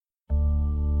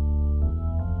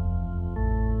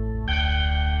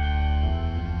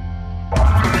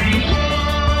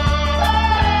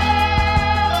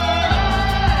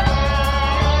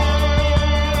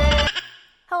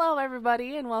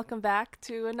everybody, and welcome back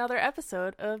to another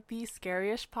episode of the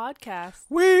Scary-ish Podcast.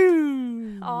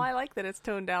 Woo! Oh, I like that it's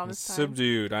toned down this time.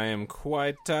 Subdued. I am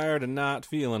quite tired and not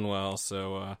feeling well,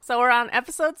 so... So we're on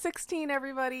episode 16,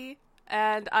 everybody,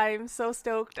 and I'm so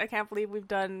stoked. I can't believe we've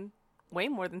done way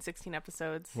more than 16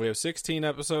 episodes. We have 16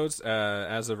 episodes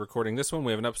as of recording this one.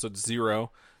 We have an episode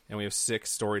 0, and we have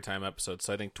 6 Storytime episodes,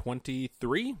 so I think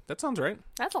 23? That sounds right.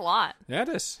 That's a lot. Yeah, it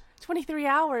is. 23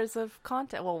 hours of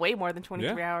content. Well, way more than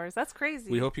 23 hours. That's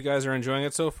crazy. We hope you guys are enjoying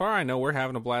it so far. I know we're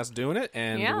having a blast doing it,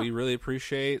 and we really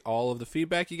appreciate all of the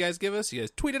feedback you guys give us. You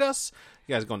guys tweeted us.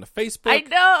 You guys go on to Facebook. I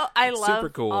know. It's love super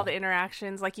cool. all the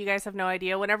interactions. Like, you guys have no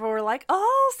idea. Whenever we're like,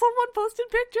 oh, someone posted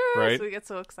pictures. Right. We get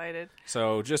so excited.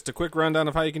 So just a quick rundown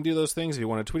of how you can do those things. If you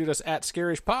want to tweet at us at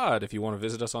ScaryishPod. If you want to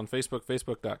visit us on Facebook,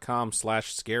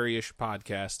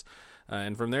 facebook.com/ScaryishPodcast.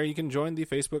 And from there, you can join the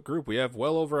Facebook group. We have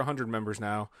well over 100 members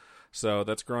now. So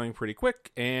that's growing pretty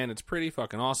quick, and it's pretty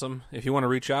fucking awesome. If you want to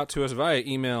reach out to us via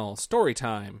email,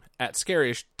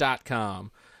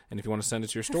 storytime@scarish.com. And if you want to send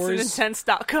us your stories...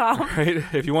 Intense.com. Right?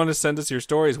 If you want to send us your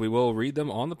stories, we will read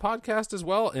them on the podcast as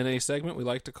well in a segment we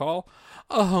like to call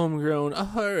A Homegrown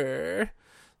Horror.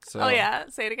 So, oh, yeah?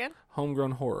 Say it again?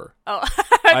 Homegrown Horror. Oh,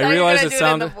 I realized it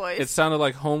sounded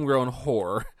like homegrown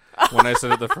whore when I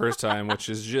said it the first time, which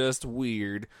is just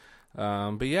weird.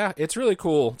 But yeah, it's really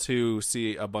cool to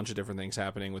see a bunch of different things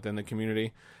happening within the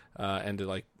community, and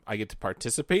to I get to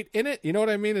participate in it. You know what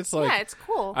I mean? It's like, yeah, it's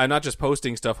cool. I'm not just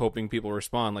posting stuff hoping people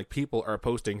respond. Like, people are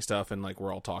posting stuff and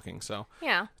we're all talking. So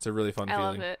yeah, it's a really fun feeling. I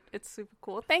love it. It's super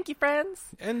cool. Thank you, friends.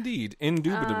 Indeed,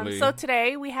 indubitably. So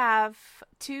today we have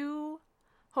 2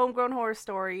 homegrown horror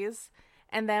stories.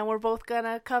 And then we're both going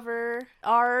to cover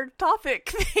our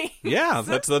topic things. Yeah,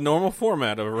 that's the normal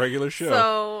format of a regular show.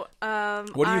 So,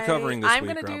 what are you covering this week, I'm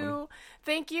going to do...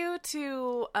 Thank you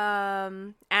to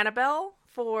Annabelle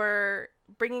for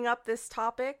bringing up this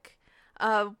topic.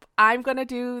 I'm going to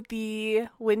do the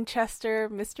Winchester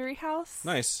Mystery House.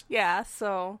 Nice. Yeah,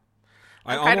 so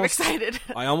I'm kind of excited.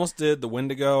 I almost did the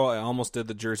Wendigo. I almost did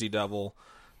the Jersey Devil.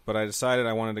 But I decided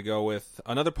I wanted to go with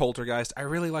another Poltergeist. I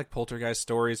really like Poltergeist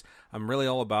stories. I'm really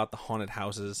all about the haunted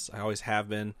houses. I always have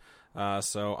been.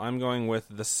 So I'm going with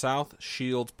the South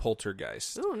Shields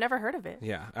Poltergeist. Ooh, never heard of it.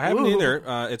 Yeah, I haven't either.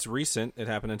 It's recent. It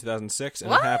happened in 2006,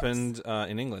 and it happened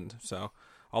in England. So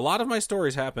a lot of my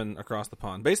stories happen across the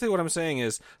pond. Basically what I'm saying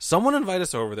is, someone invite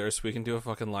us over there so we can do a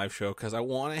fucking live show, because I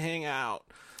want to hang out.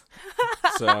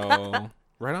 So...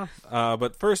 Right on.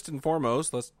 But first and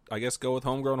foremost, let's, I guess, go with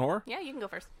Homegrown Horror. Yeah, you can go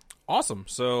first. Awesome.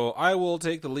 So I will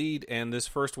take the lead, and this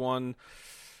first one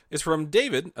is from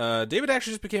David. David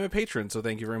actually just became a patron, so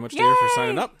thank you very much, David, for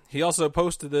signing up. He also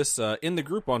posted this in the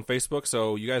group on Facebook,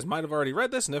 so you guys might have already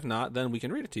read this, and if not, then we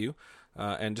can read it to you.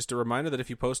 And just a reminder that if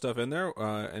you post stuff in there,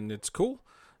 and it's cool,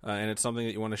 and it's something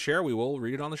that you want to share, we will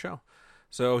read it on the show.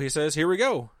 So he says, here we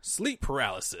go. Sleep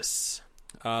paralysis.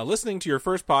 Listening to your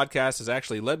first podcast has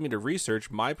actually led me to research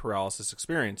my paralysis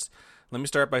experience. Let me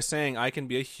start by saying I can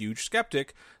be a huge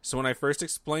skeptic, so when I first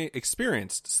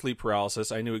experienced sleep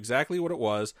paralysis, I knew exactly what it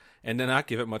was and did not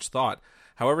give it much thought.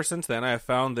 However, since then, I have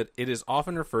found that it is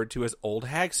often referred to as old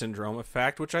hag syndrome, a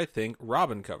fact which I think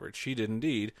Robin covered. She did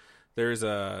indeed. There's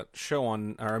a show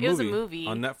on, or a movie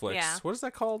on Netflix. Yeah. What is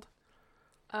that called?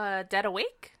 Dead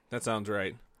Awake? That sounds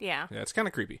right. Yeah. Yeah, it's kind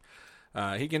of creepy.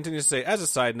 He continues to say, as a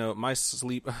side note, my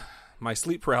sleep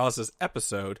paralysis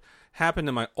episode happened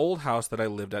in my old house that I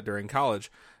lived at during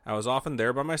college. I was often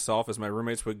there by myself as my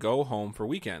roommates would go home for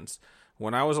weekends.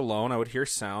 When I was alone, I would hear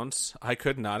sounds I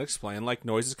could not explain, like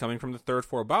noises coming from the third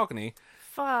floor balcony.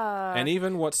 Fuck. And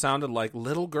even what sounded like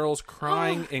little girls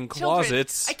crying in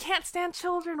closets. I can't stand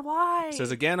children. Why?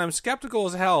 Says, again, I'm skeptical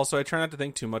as hell, so I try not to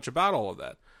think too much about all of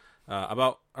that.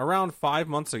 Around 5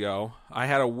 months ago, I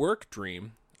had a work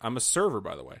dream. I'm a server,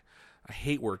 by the way. I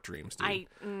hate work dreams, dude.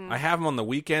 I have them on the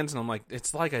weekends, and I'm like,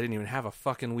 it's like I didn't even have a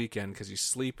fucking weekend, because you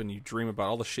sleep and you dream about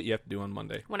all the shit you have to do on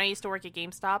Monday. When I used to work at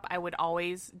GameStop, I would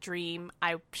always dream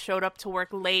I showed up to work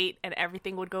late, and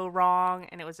everything would go wrong,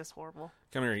 and it was just horrible.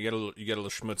 Come here, you get a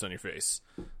little schmutz on your face.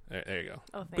 There you go.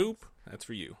 Oh, thanks. Boop. That's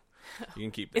for you. You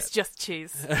can keep that. It's just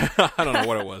cheese. I don't know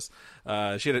what it was.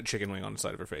 She had a chicken wing on the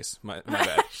side of her face. My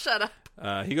bad. Shut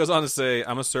up. He goes on to say,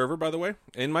 I'm a server, by the way.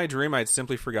 In my dream, I'd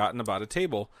simply forgotten about a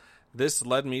table. This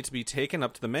led me to be taken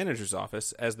up to the manager's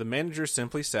office. As the manager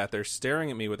simply sat there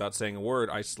staring at me without saying a word,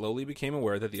 I slowly became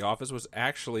aware that the office was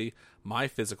actually my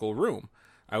physical room.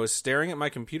 I was staring at my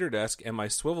computer desk and my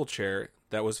swivel chair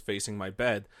that was facing my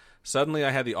bed. Suddenly, I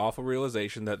had the awful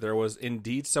realization that there was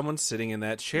indeed someone sitting in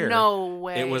that chair. No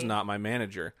way. It was not my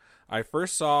manager. I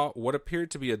first saw what appeared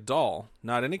to be a doll,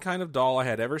 not any kind of doll I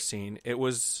had ever seen. It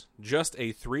was just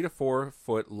a 3 to 4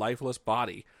 foot lifeless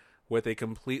body with a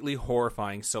completely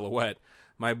horrifying silhouette.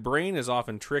 My brain is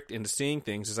often tricked into seeing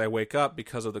things as I wake up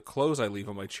because of the clothes I leave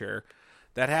on my chair.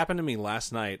 That happened to me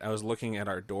last night. I was looking at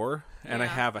our door, and I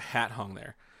have a hat hung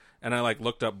there. And I,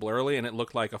 looked up blurrily, and it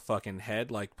looked like a fucking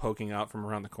head, poking out from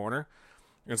around the corner.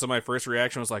 And so my first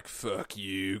reaction was fuck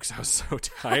you, because I was so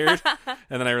tired.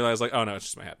 And then I realized, oh, no, it's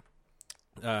just my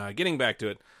head. Getting back to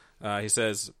it, he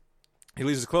says, he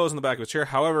leaves his clothes in the back of his chair.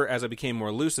 However, as I became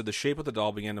more lucid, the shape of the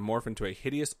doll began to morph into a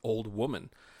hideous old woman.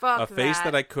 Fuck a face that.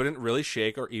 that I couldn't really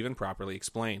shake or even properly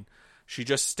explain. She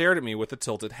just stared at me with a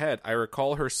tilted head. I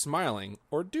recall her smiling,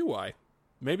 or do I?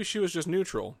 Maybe she was just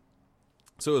neutral.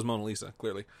 So is Mona Lisa,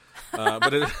 clearly.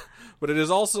 But it is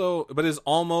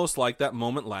almost like that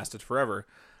moment lasted forever.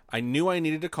 I knew I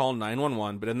needed to call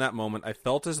 911, but in that moment, I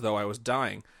felt as though I was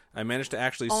dying. I managed to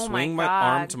actually swing my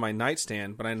arm to my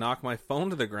nightstand, but I knocked my phone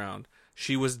to the ground.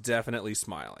 She was definitely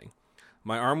smiling.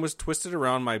 My arm was twisted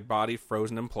around my body,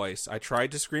 frozen in place. I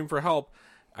tried to scream for help.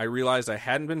 I realized I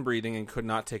hadn't been breathing and could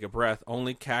not take a breath.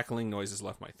 Only cackling noises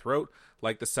left my throat,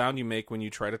 like the sound you make when you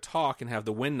try to talk and have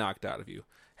the wind knocked out of you.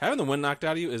 Having the wind knocked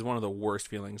out of you is one of the worst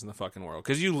feelings in the fucking world.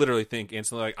 Because you literally think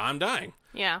instantly, I'm dying.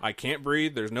 Yeah. I can't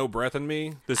breathe. There's no breath in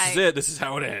me. This is it. This is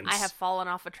how it ends. I have fallen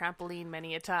off a trampoline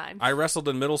many a time. I wrestled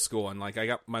in middle school, and I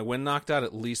got my wind knocked out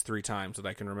at least 3 times that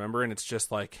I can remember. And it's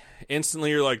just instantly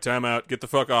you're time out. Get the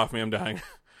fuck off me. I'm dying.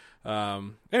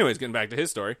 Anyways, getting back to his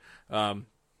story.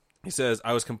 He says,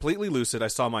 I was completely lucid. I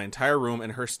saw my entire room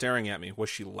and her staring at me.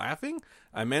 Was she laughing?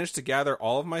 I managed to gather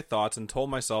all of my thoughts and told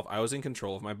myself I was in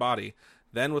control of my body.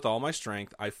 Then, with all my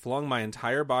strength, I flung my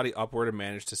entire body upward and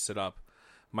managed to sit up.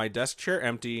 My desk chair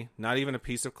empty, not even a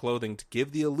piece of clothing to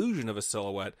give the illusion of a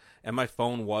silhouette, and my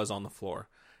phone was on the floor.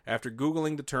 After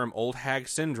Googling the term old hag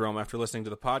syndrome after listening to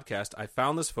the podcast, I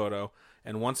found this photo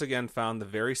and once again found the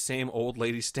very same old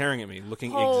lady staring at me,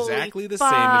 looking exactly the same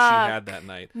as she had that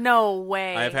night. No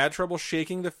way. I have had trouble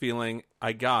shaking the feeling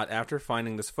I got after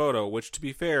finding this photo, which, to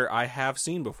be fair, I have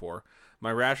seen before.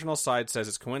 My rational side says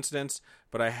it's coincidence,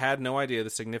 but I had no idea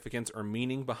the significance or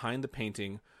meaning behind the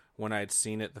painting when I had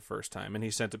seen it the first time. And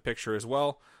he sent a picture as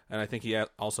well, and I think he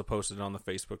also posted it on the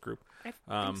Facebook group. I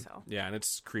think so. Yeah, and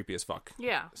it's creepy as fuck.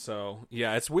 Yeah. So,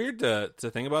 yeah, it's weird to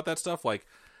think about that stuff. I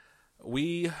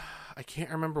can't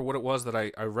remember what it was that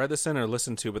I read this in or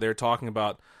listened to, but they were talking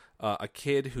about a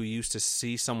kid who used to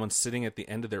see someone sitting at the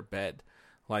end of their bed.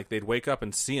 They'd wake up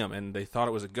and see him, and they thought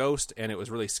it was a ghost, and it was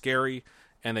really scary.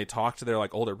 And they talked to their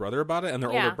older brother about it, and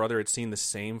their older brother had seen the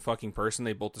same fucking person.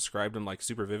 They both described him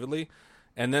super vividly.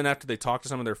 And then after they talked to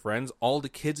some of their friends, all the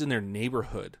kids in their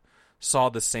neighborhood saw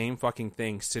the same fucking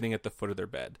thing sitting at the foot of their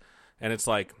bed. And it's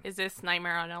is this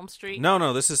Nightmare on Elm Street?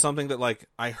 No, this is something that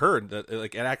I heard that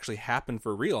it actually happened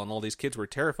for real, and all these kids were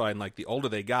terrified. And the older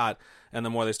they got, and the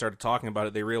more they started talking about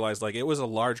it, they realized it was a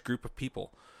large group of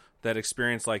people that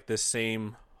experienced this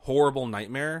same horrible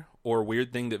nightmare or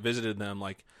weird thing that visited them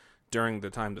during the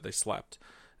time that they slept.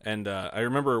 And I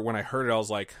remember when I heard it, I was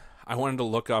I wanted to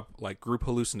look up group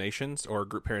hallucinations or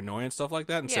group paranoia and stuff like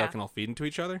that and see how it can all feed into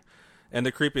each other. And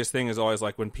the creepiest thing is always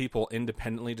when people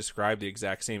independently describe the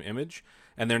exact same image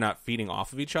and they're not feeding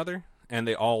off of each other and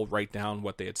they all write down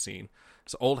what they had seen.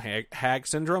 So old hag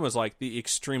syndrome is the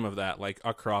extreme of that,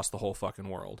 across the whole fucking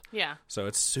world. Yeah. So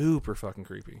it's super fucking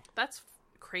creepy. That's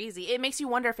crazy. It makes you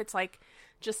wonder if it's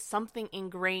just something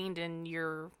ingrained in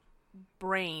your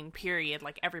brain, period,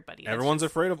 everybody. Everyone's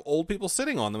afraid of old people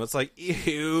sitting on them. It's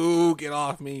ew, get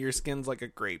off me. Your skin's like a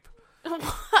grape.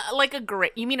 Like a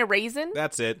grape? You mean a raisin?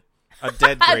 That's it. A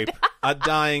dead grape. A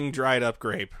dying, dried up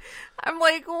grape. I'm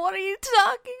what are you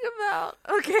talking about?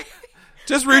 Okay.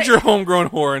 Just read your homegrown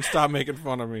horror and stop making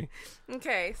fun of me.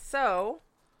 Okay, so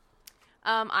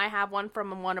I have one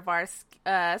from one of our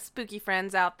spooky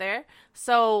friends out there.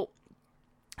 So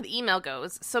the email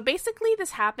goes, so basically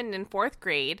this happened in 4th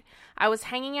grade. I was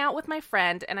hanging out with my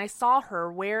friend and I saw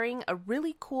her wearing a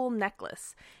really cool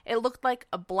necklace. It looked like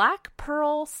a black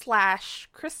pearl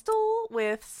 / crystal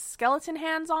with skeleton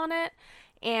hands on it.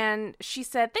 And she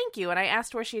said, thank you. And I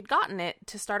asked where she had gotten it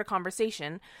to start a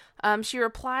conversation. She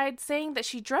replied saying that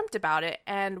she dreamt about it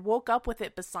and woke up with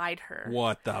it beside her.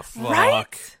 What the fuck?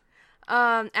 Right?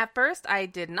 At first, I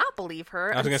did not believe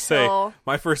her. I was going to say,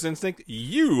 my first instinct,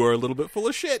 you are a little bit full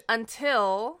of shit.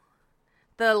 Until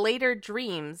the later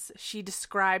dreams she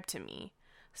described to me.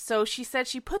 So she said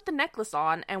she put the necklace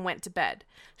on and went to bed.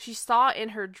 She saw in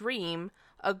her dream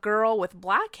a girl with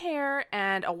black hair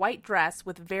and a white dress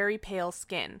with very pale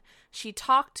skin. She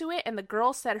talked to it, and the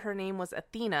girl said her name was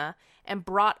Athena and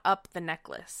brought up the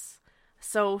necklace.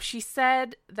 So she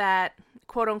said that,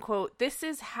 quote unquote, this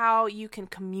is how you can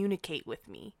communicate with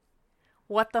me.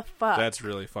 What the fuck? That's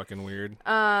really fucking weird.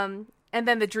 And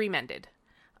then the dream ended.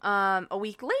 A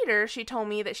week later, she told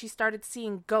me that she started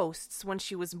seeing ghosts when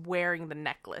she was wearing the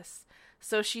necklace.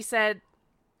 So she said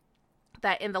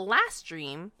that in the last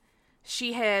dream,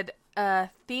 she had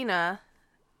Athena.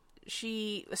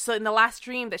 So in the last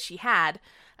dream that she had,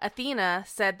 Athena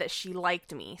said that she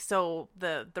liked me. So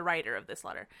the writer of this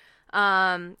letter.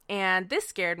 And this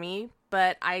scared me,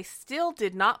 but I still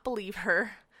did not believe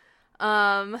her.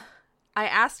 I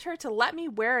asked her to let me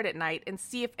wear it at night and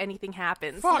see if anything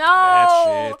happens. Fuck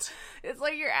that shit. It's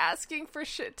like you're asking for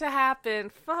shit to happen.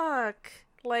 Fuck.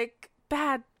 Like,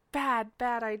 bad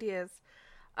ideas.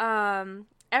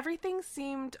 Everything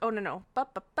seemed... Oh, no.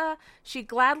 She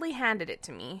gladly handed it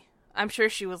to me. I'm sure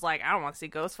she was like, I don't want to see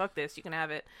ghosts. Fuck this. You can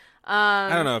have it. I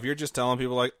don't know. If you're just telling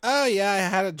people like, oh, yeah, I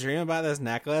had a dream about this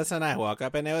necklace and I woke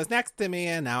up and it was next to me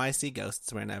and now I see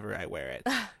ghosts whenever I wear it.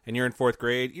 And you're in 4th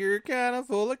grade, you're kind of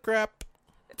full of crap.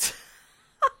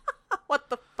 What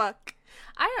the fuck?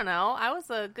 I don't know. I was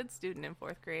a good student in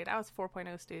 4th grade. I was a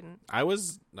 4.0 student. I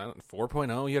was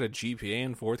 4.0. You had a GPA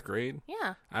in 4th grade?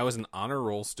 Yeah. I was an honor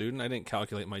roll student. I didn't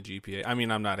calculate my GPA. I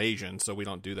mean, I'm not Asian, so we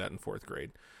don't do that in 4th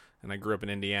grade. And I grew up in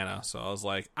Indiana, so I was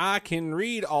like, I can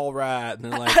read all right. And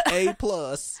they're like, A+.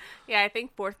 Yeah, I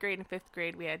think 4th grade and 5th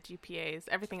grade we had GPAs.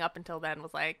 Everything up until then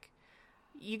was like,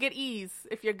 you get E's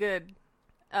if you're good.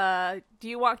 Do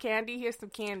you want candy? Here's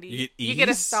some candy. You get E's? You get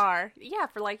a star. Yeah,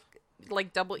 for like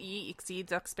double E,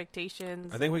 exceeds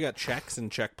expectations. I think we got checks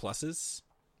and check pluses.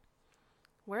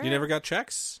 Where? You never got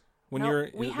checks? When you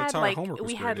were, that's how our homework was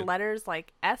we graded. had letters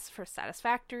like S for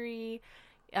satisfactory.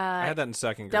 I had that in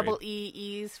 2nd grade. Double E,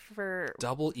 E's for...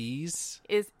 Double E's?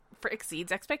 Is for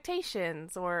exceeds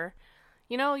expectations, or,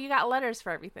 you got letters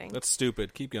for everything. That's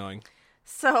stupid. Keep going.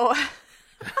 So,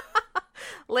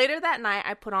 later that night,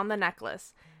 I put on the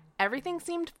necklace. Everything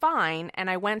seemed fine, and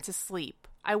I went to sleep.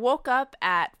 I woke up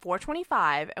at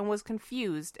 4:25 and was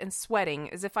confused and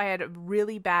sweating as if I had a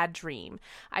really bad dream.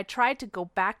 I tried to go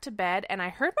back to bed, and I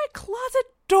heard my closet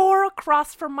door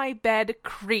across from my bed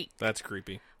creak. That's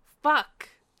creepy. Fuck.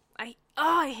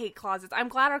 I hate closets. I'm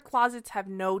glad our closets have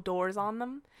no doors on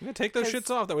them. Yeah, take those shits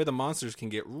off. That way the monsters can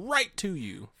get right to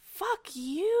you. Fuck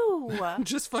you.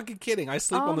 Just fucking kidding. I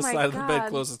sleep on the side of the bed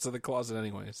closest to the closet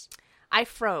anyways. I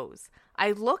froze.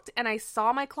 I looked and I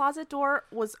saw my closet door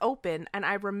was open and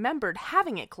I remembered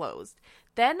having it closed.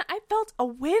 Then I felt a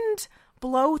wind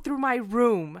blow through my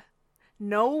room.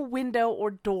 No window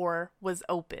or door was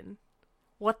open.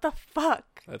 What the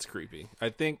fuck? That's creepy. I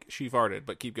think she farted,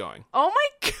 but keep going. Oh my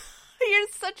god. You're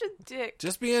such a dick.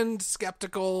 Just being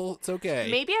skeptical. It's okay.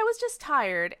 Maybe I was just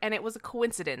tired and it was a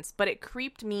coincidence, but it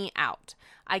creeped me out.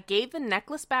 I gave the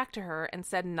necklace back to her and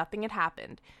said nothing had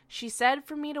happened. She said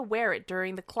for me to wear it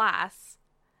during the class.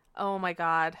 Oh my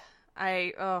god.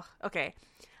 Okay.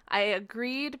 I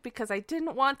agreed because I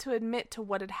didn't want to admit to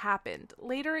what had happened.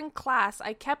 Later in class,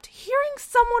 I kept hearing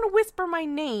someone whisper my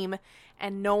name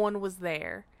and no one was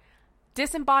there.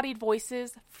 Disembodied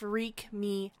voices freak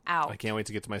me out. I can't wait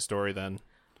to get to my story then.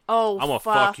 Oh, I'm gonna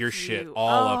fuck your shit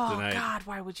all up tonight. Oh, God,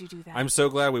 why would you do that? I'm so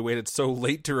glad we waited so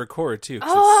late to record, too,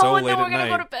 because it's so late we're at gonna night.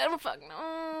 go to bed. Oh, fuck,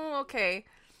 no. Okay.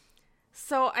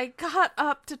 So I got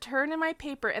up to turn in my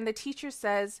paper, and the teacher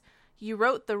says, you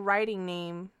wrote the writing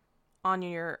name on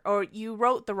your... Or you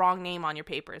wrote the wrong name on your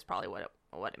paper is probably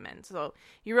what it meant. So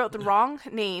you wrote the wrong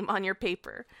name on your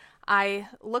paper. I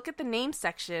look at the name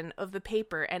section of the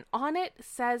paper, and on it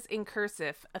says in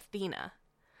cursive, Athena.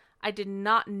 I did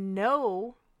not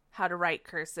know how to write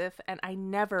cursive, and I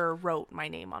never wrote my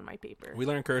name on my paper. We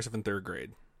learned cursive in 3rd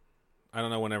grade. I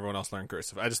don't know when everyone else learned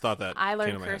cursive. I just thought that I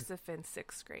learned cursive in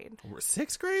 6th grade.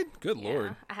 6th grade? Good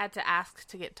Lord. I had to ask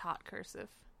to get taught cursive.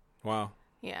 Wow.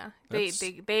 Yeah.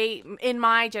 They in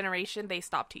my generation, they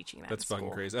stopped teaching that. That's in fucking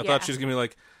school. crazy. I thought she was going to be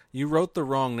like, you wrote the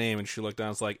wrong name, and she looked down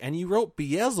and was like, and you wrote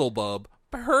Beelzebub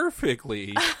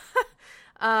perfectly.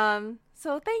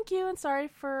 So thank you, and sorry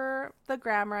for the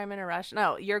grammar. I'm in a rush.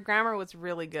 No, your grammar was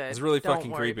really good. It's really Don't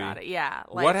fucking worry creepy. About it. Yeah.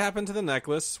 What happened to the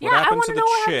necklace? Yeah, what happened I to know the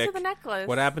what chick? happened to the necklace.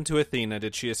 What happened to Athena?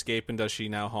 Did she escape, and does she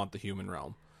now haunt the human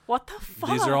realm? What the fuck?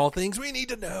 These are all things we need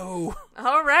to know.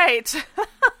 All right.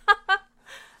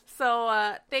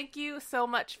 So, thank you so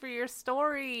much for your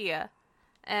story.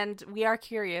 And we are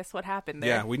curious what happened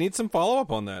there. Yeah, we need some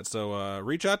follow-up on that. So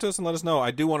reach out to us and let us know. I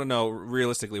do want to know,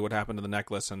 realistically, what happened to the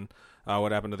necklace and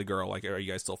what happened to the girl. Like, are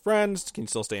you guys still friends? Can you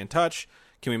still stay in touch?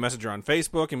 Can we message her on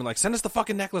Facebook and be like, send us the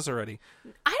fucking necklace already?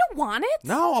 I don't want it.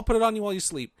 No, I'll put it on you while you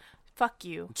sleep. Fuck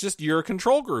you. It's just you're a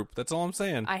control group. That's all I'm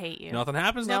saying. I hate you. Nothing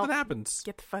happens, Nope. nothing happens.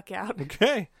 Get the fuck out.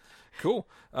 Okay. Cool.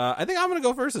 I think I'm going to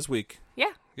go first this week.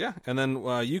 Yeah. Yeah. And then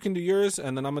you can do yours,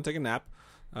 and then I'm going to take a nap.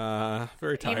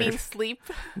 Very tired. You mean sleep?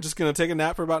 I'm just going to take a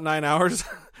nap for about 9 hours.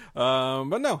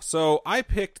 But no. So I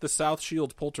picked the South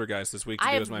Shields Poltergeist this week to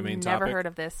do as my main topic. I've never heard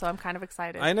of this, so I'm kind of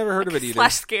excited. I never heard of it either.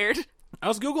 Slash scared. I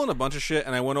was Googling a bunch of shit,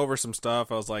 and I went over some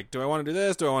stuff. I was like, do I want to do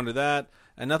this? Do I want to do that?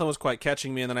 And nothing was quite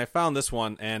catching me. And then I found this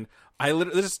one, and I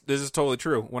literally, this is totally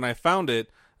true. When I found it,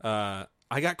 I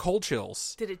got cold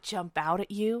chills. Did it jump out at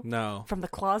you? No. From the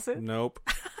closet? Nope.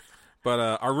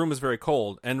 But our room is very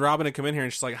cold, and Robin had come in here,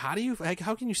 and she's like, how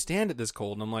can you stand it this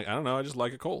cold? And I'm like, I don't know, I just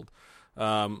like it cold.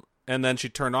 And then she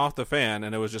turned off the fan,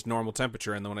 and it was just normal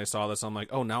temperature. And then when I saw this, I'm like,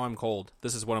 oh, now I'm cold.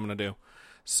 This is what I'm going to do.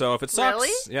 So if it sucks, really?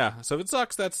 Yeah. So if it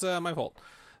sucks, that's my fault.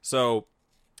 So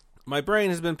my brain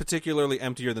has been particularly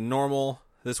emptier than normal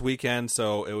this weekend,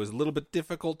 so it was a little bit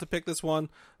difficult to pick this one.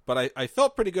 But I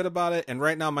felt pretty good about it, and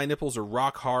right now my nipples are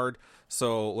rock hard.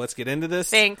 So let's get into this.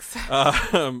 Thanks.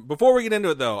 Before we get into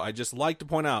it, though, I just like to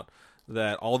point out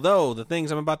that although the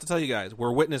things I'm about to tell you guys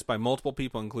were witnessed by multiple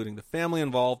people, including the family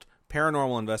involved,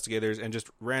 paranormal investigators, and just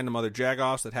random other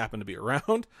jagoffs that happen to be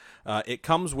around, it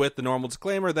comes with the normal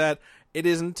disclaimer that it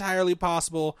is entirely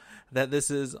possible that this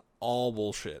is all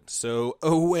bullshit. So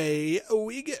away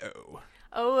we go.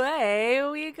 Away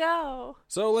we go.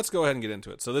 So let's go ahead and get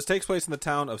into it. So this takes place in the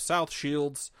town of South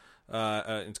Shields.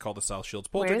 It's called the South Shields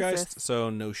Poltergeist. Where is this? So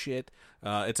no shit.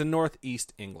 It's in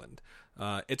northeast England.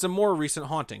 It's a more recent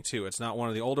haunting, too. It's not one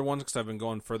of the older ones because I've been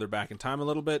going further back in time a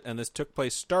little bit, and this took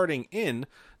place starting in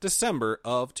December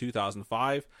of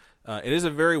 2005. It is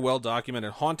a very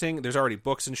well-documented haunting. There's already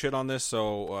books and shit on this,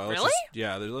 so... Really?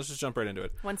 Let's just jump right into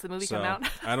it. When's the movie come out?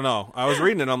 I don't know. I was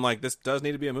reading it, and I'm like, this does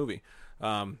need to be a movie.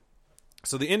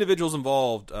 So the individuals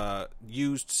involved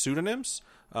used pseudonyms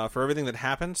for everything that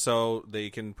happened, so they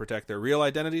can protect their real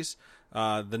identities.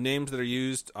 The names that are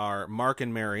used are Mark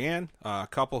and Marianne, a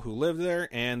couple who lived there,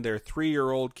 and their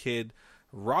 3-year-old kid,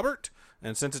 Robert.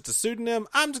 And since it's a pseudonym,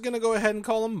 I'm just going to go ahead and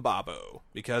call him Bobo,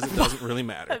 because it doesn't really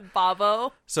matter.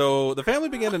 Bobo. So the family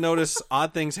began to notice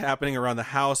odd things happening around the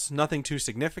house, nothing too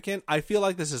significant. I feel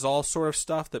like this is all sort of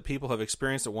stuff that people have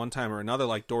experienced at one time or another,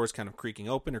 like doors kind of creaking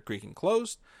open or creaking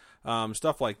closed.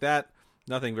 Stuff like that.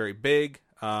 Nothing very big.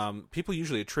 People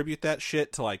usually attribute that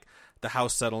shit to like the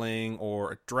house settling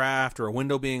or a draft or a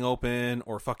window being open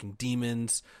or fucking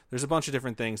demons. There's a bunch of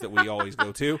different things that we always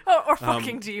go to. Or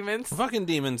fucking demons. Fucking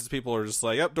demons. People are just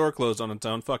like, yep, door closed on its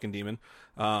own. Fucking demon.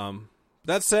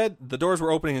 That said, the doors were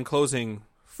opening and closing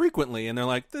frequently, and they're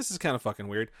like, this is kind of fucking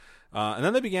weird. And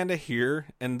then they began to hear,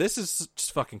 and this is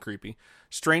just fucking creepy,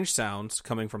 strange sounds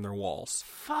coming from their walls.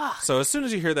 Fuck. So as soon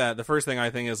as you hear that, the first thing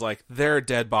I think is like, there are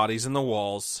dead bodies in the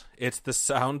walls. It's the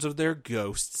sounds of their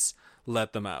ghosts.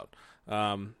 Let them out.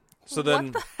 So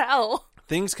then, what the hell?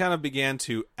 Things kind of began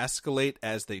to escalate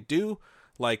as they do.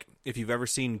 Like, if you've ever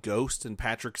seen Ghost and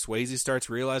Patrick Swayze starts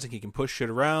realizing he can push shit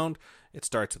around, it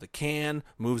starts with a can,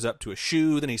 moves up to a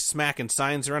shoe, then he's smacking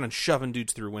signs around and shoving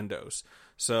dudes through windows.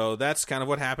 So that's kind of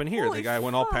what happened here. Holy the guy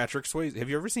went all fuck. Patrick Swayze. Have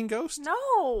you ever seen Ghost?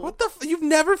 No. What the you've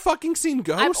never fucking seen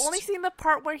Ghost? I've only seen the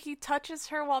part where he touches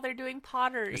her while they're doing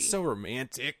pottery. It's so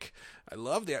romantic. I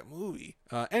love that movie.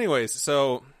 Anyways,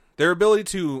 so their ability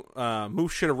to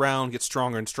move shit around gets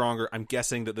stronger and stronger. I'm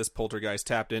guessing that this poltergeist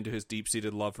tapped into his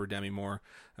deep-seated love for Demi Moore,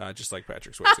 just like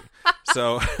Patrick Swayze.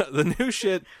 So the new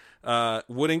shit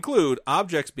would include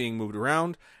objects being moved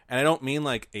around, and I don't mean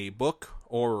like a book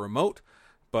or a remote,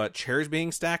 but chairs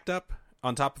being stacked up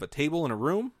on top of a table in a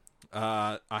room,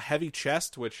 a heavy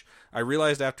chest, which I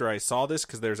realized after I saw this,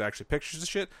 because there's actually pictures of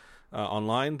shit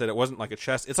online, that it wasn't like a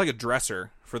chest. It's like a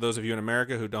dresser, for those of you in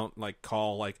America who don't like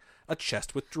call like a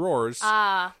chest with drawers.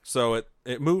 So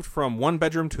it moved from one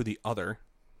bedroom to the other.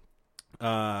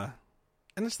 And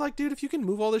it's like, dude, if you can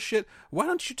move all this shit, why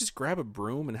don't you just grab a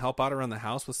broom and help out around the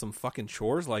house with some fucking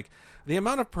chores? Like, the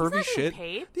amount of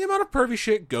pervy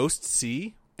shit ghosts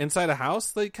see inside a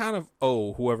house, they kind of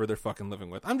owe whoever they're fucking living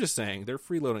with. I'm just saying, they're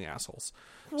freeloading assholes.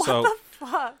 What the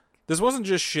fuck? This wasn't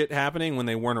just shit happening when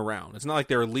they weren't around. It's not like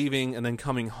they were leaving and then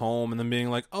coming home and then being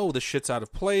like, oh, this shit's out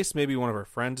of place. Maybe one of our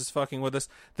friends is fucking with us.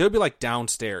 They would be like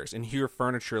downstairs and hear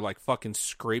furniture like fucking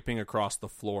scraping across the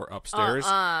floor upstairs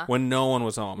when no one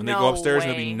was home. And they go upstairs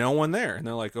and there'd be no one there. And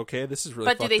they're like, okay, this is really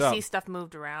fucked up. But do they see stuff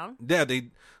moved around? Yeah,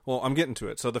 well, I'm getting to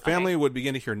it. So the family would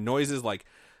begin to hear noises like,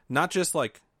 not just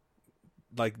like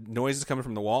noises coming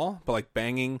from the wall, but like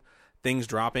banging, things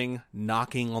dropping,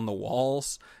 knocking on the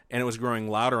walls, and it was growing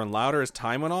louder and louder as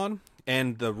time went on,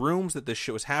 and the rooms that this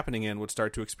shit was happening in would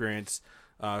start to experience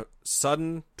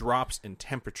sudden drops in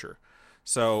temperature.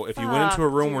 So if you went into a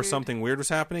room where dude. something weird was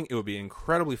happening, it would be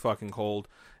incredibly fucking cold.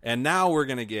 And now we're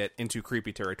going to get into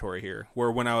creepy territory here,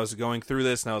 where when I was going through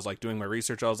this and I was like doing my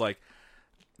research, I was like,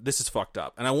 this is fucked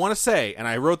up. And I want to say, and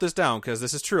I wrote this down because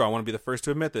this is true, I want to be the first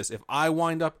to admit this, if I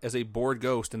wind up as a bored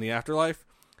ghost in the afterlife,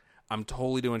 I'm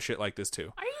totally doing shit like this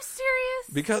too. Are you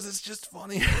serious? Because it's just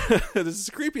funny. This is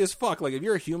creepy as fuck. Like, if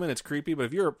you're a human, it's creepy, but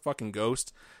if you're a fucking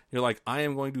ghost, you're like, I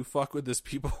am going to fuck with this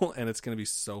people, and it's going to be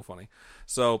so funny.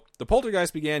 So, the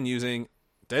poltergeist began using,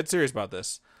 dead serious about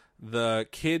this, the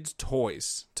kids'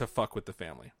 toys to fuck with the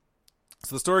family.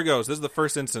 So the story goes, this is the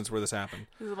first instance where this happened.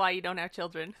 This is why you don't have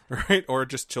children. Right? Or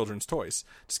just children's toys.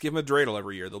 Just give them a dreidel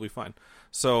every year. They'll be fine.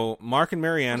 So Mark and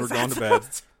Marianne were going to bed.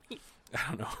 I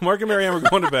don't know. Mark and Marianne were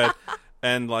going to bed.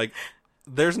 And, like,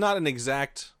 there's not an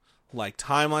exact, like,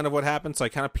 timeline of what happened. So I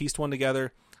kind of pieced one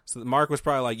together. So that Mark was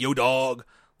probably like, yo, dog,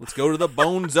 let's go to the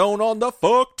Bone Zone on the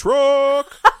fuck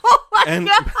truck. And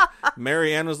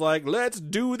Marianne was like, let's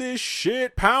do this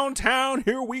shit. Pound Town,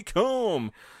 here we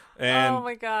come. And oh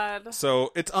my god.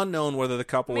 so it's unknown whether the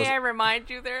couple was... May I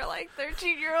remind you, they're like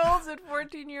 13-year-olds and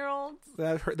 14-year-olds.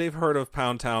 They've heard of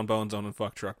Pound Town, Bone Zone, and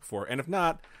Fuck Truck before. And if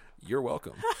not, you're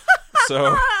welcome.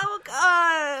 So Oh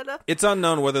god. it's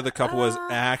unknown whether the couple was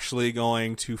actually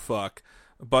going to fuck.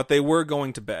 But they were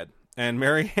going to bed. And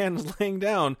Marianne was laying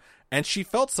down, and she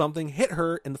felt something hit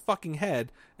her in the fucking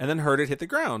head, and then heard it hit the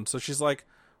ground. So she's like,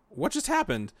 what just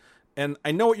happened? And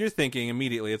I know what you're thinking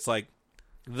immediately. It's like,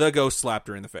 the ghost slapped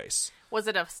her in the face. Was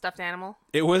it a stuffed animal?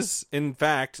 It was, in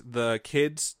fact, the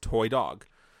kid's toy dog.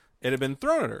 It had been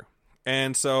thrown at her.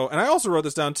 And so, and I also wrote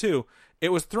this down too, it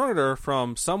was thrown at her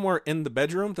from somewhere in the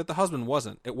bedroom that the husband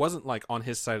wasn't. It wasn't like on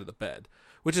his side of the bed,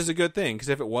 which is a good thing, because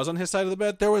if it was on his side of the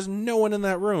bed, there was no one in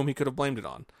that room he could have blamed it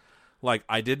on. Like,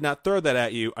 I did not throw that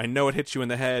at you. I know it hit you in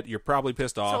the head. You're probably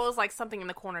pissed off. So it was like something in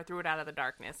the corner threw it out of the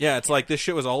darkness. Yeah, it's like this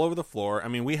shit was all over the floor. I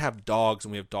mean, we have dogs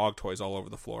and we have dog toys all over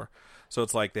the floor. So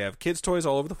it's like they have kids' toys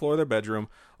all over the floor of their bedroom.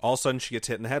 All of a sudden, she gets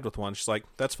hit in the head with one. She's like,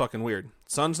 that's fucking weird.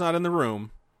 Son's not in the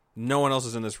room. No one else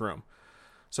is in this room.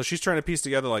 So she's trying to piece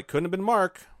together, like, couldn't have been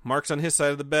Mark. Mark's on his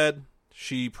side of the bed.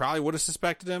 She probably would have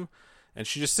suspected him. And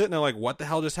she's just sitting there like, what the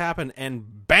hell just happened?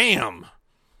 And bam!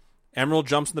 Emerald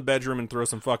jumps in the bedroom and throws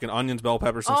some fucking onions, bell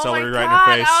peppers, and celery right in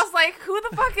her face. I was like, who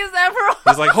the fuck is Emerald?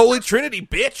 He's like, Holy Trinity,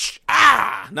 bitch!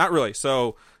 Ah! Not really.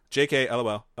 So, JK,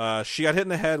 LOL. She got hit in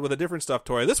the head with a different stuffed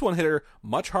toy. This one hit her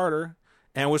much harder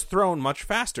and was thrown much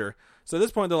faster. So at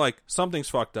this point, they're like, something's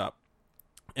fucked up.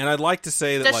 And I'd like to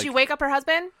say that, Does she wake up her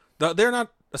husband? They're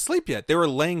not asleep yet. They were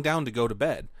laying down to go to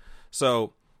bed.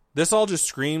 So this all just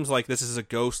screams like this is a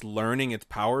ghost learning its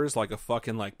powers, like a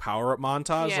fucking like power-up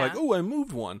montage. Yeah. Like, oh, I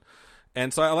moved one.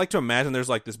 And so I like to imagine there's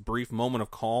like this brief moment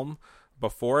of calm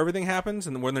before everything happens,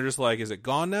 and when they're just like, is it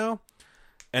gone now?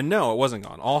 And no, it wasn't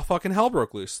gone. All fucking hell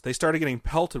broke loose. They started getting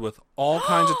pelted with all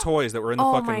kinds of toys that were in the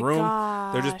fucking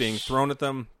room. They're just being thrown at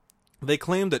them. They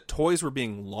claimed that toys were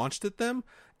being launched at them,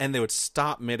 and they would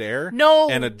stop midair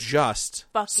and adjust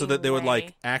so that they would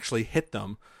like actually hit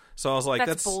them. So I was like,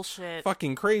 that's bullshit.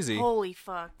 Fucking crazy. Holy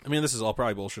fuck. I mean, this is all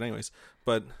probably bullshit anyways.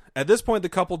 But at this point, the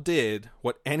couple did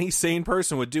what any sane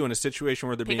person would do in a situation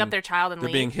where they're Pick up their child and they're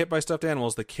leave. being hit by stuffed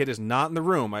animals. The kid is not in the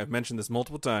room. I've mentioned this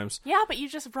multiple times. Yeah, but you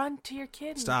just run to your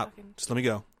kid. Stop. Just let me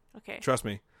go. Okay. Trust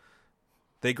me.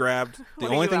 They grabbed the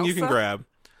What only are thing you can grab,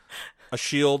 a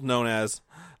shield known as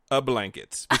a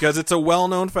blanket, because it's a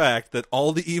well-known fact that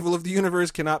all the evil of the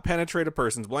universe cannot penetrate a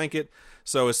person's blanket.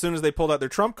 So as soon as they pulled out their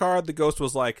trump card, the ghost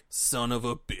was like, son of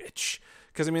a bitch.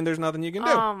 Because, I mean, there's nothing you can do.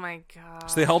 Oh, my God.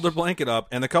 So they held their blanket up,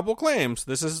 and the couple claims,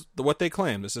 this is what they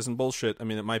claim, this isn't bullshit, I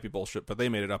mean, it might be bullshit, but they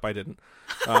made it up, I didn't,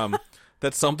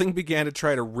 that something began to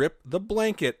try to rip the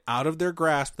blanket out of their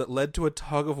grasp that led to a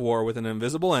tug of war with an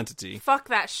invisible entity. Fuck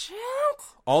that shit.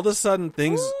 All of a sudden,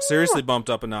 things seriously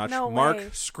bumped up a notch. No Mark way.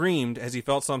 screamed as he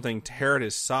felt something tear at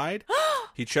his side.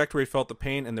 He checked where he felt the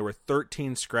pain, and there were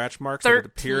 13 scratch marks that had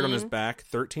appeared on his back.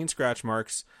 13 scratch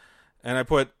marks. And I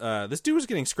put, this dude was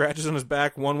getting scratches on his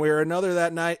back one way or another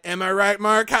that night. Am I right,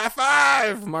 Mark? High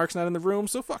five! Mark's not in the room,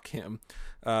 so fuck him.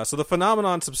 So the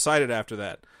phenomenon subsided after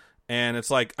that. And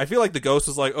it's like, I feel like the ghost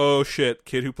was like, oh shit,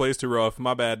 kid who plays too rough.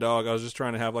 My bad, dog. I was just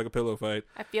trying to have like a pillow fight.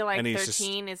 I feel like and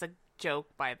 13 is a joke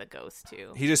by the ghost,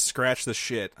 too. He just scratched the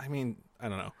shit. I mean, I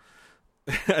don't know.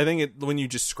 I think when you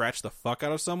just scratch the fuck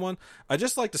out of someone, I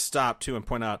just like to stop, too, and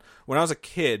point out, when I was a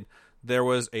kid, there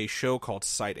was a show called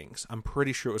Sightings. I'm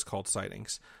pretty sure it was called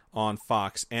Sightings on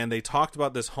Fox. And they talked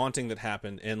about this haunting that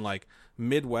happened in, like,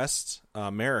 Midwest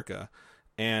America.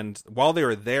 And while they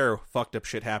were there, fucked up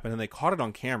shit happened, and they caught it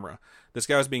on camera. This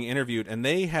guy was being interviewed, and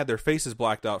they had their faces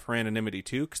blacked out for anonymity,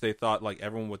 too, because they thought, like,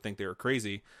 everyone would think they were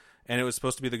crazy. and it was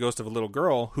supposed to be the ghost of a little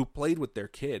girl who played with their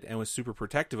kid and was super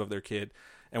protective of their kid.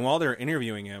 And while they were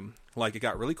interviewing him, like, it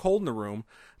got really cold in the room.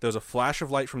 There was a flash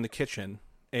of light from the kitchen.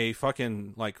 A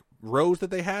fucking, like, rose that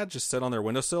they had just set on their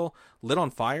windowsill lit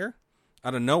on fire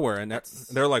out of nowhere. And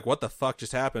they're like, what the fuck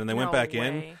just happened? And they went back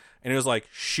in, and it was like,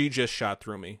 she just shot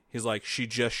through me. He's like, she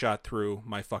just shot through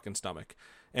my fucking stomach.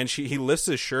 And he lifts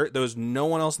his shirt. There was no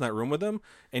one else in that room with him.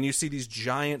 And you see these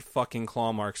giant fucking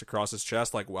claw marks across his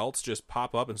chest, like welts, just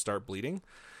pop up and start bleeding.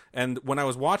 And when I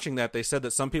was watching that, they said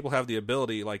that some people have the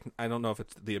ability, like, I don't know if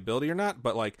it's the ability or not,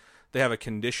 but, like, they have a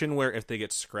condition where if they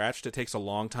get scratched, it takes a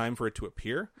long time for it to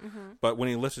appear. Mm-hmm. But when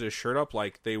he lifted his shirt up,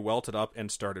 like, they welted up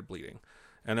and started bleeding.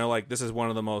 And they're like, this is one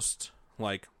of the most,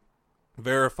 like,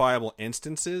 verifiable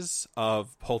instances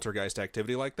of poltergeist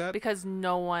activity like that. Because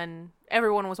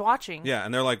everyone was watching. Yeah,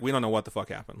 and they're like, we don't know what the fuck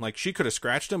happened. Like, she could have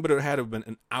scratched him, but it had to have been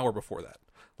an hour before that.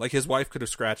 Like, his wife could have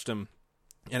scratched him,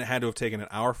 and it had to have taken an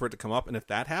hour for it to come up. And if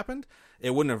that happened,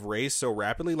 it wouldn't have raised so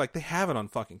rapidly. Like, they have it on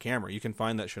fucking camera. You can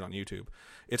find that shit on YouTube.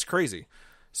 It's crazy.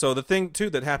 So the thing, too,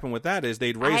 that happened with that is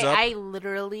they'd raise up. I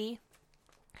literally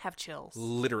have chills.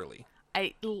 Literally.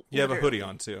 You have a hoodie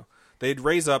on, too. They'd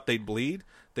raise up, they'd bleed,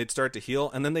 they'd start to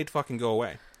heal, and then they'd fucking go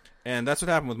away. And that's what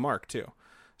happened with Mark, too.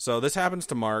 So this happens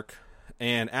to Mark,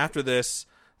 and after this,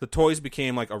 the toys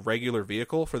became like a regular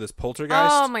vehicle for this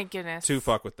poltergeist. Oh my goodness. To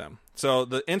fuck with them. So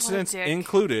the incidents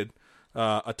included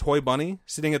a toy bunny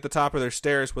sitting at the top of their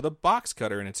stairs with a box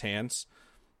cutter in its hands.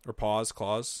 Or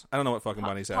claws. I don't know what fucking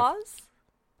bunnies have. Paws?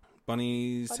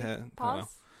 Bunnies Paws? I don't know.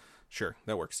 Sure,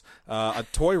 that works. A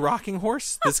toy rocking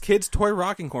horse. This kid's toy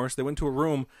rocking horse. They went to a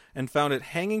room and found it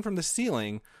hanging from the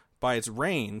ceiling by its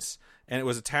reins. And it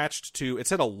was attached to, it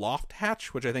said a loft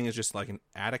hatch, which I think is just like an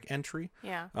attic entry.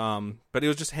 Yeah. But it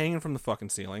was just hanging from the fucking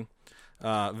ceiling.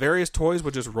 Various toys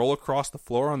would just roll across the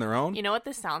floor on their own. You know what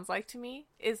this sounds like to me?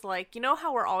 Is like, you know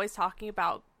how we're always talking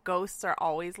about ghosts are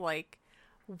always like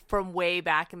from way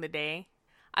back in the day?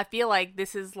 I feel like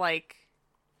this is like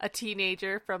a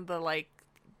teenager from the like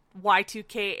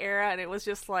Y2K era, and it was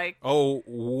just like... Oh,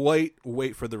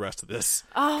 wait for the rest of this.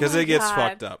 Oh, because it gets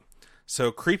fucked up. So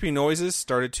creepy noises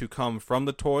started to come from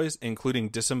the toys, including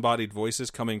disembodied voices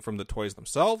coming from the toys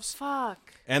themselves.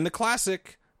 Fuck. And the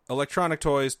classic electronic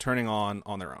toys turning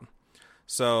on their own.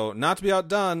 So, not to be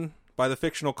outdone by the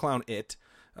fictional clown It,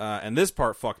 and this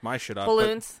part fucked my shit up.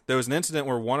 Balloons. There was an incident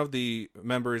where one of the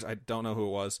members, I don't know who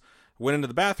it was, went into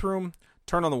the bathroom,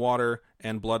 turned on the water,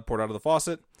 and blood poured out of the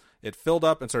faucet. It filled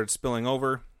up and started spilling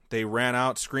over. They ran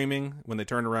out screaming. When they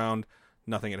turned around,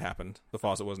 nothing had happened. The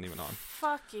faucet wasn't even on.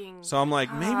 Fucking So I'm like,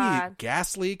 God. maybe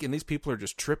gas leak, and these people are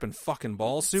just tripping fucking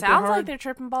balls super Sounds hard. like they're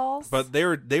tripping balls. But they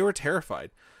were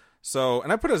terrified. So,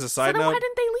 and I put it as a side note. Why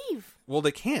didn't they leave? Well,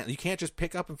 they can't. You can't just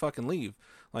pick up and fucking leave.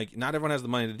 Like, not everyone has the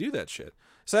money to do that shit.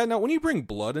 Side note, when you bring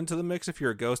blood into the mix, if you're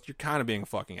a ghost, you're kind of being a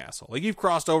fucking asshole. Like, you've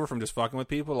crossed over from just fucking with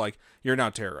people. Like, you're now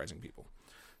terrorizing people.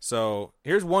 So,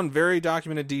 here's one very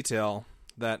documented detail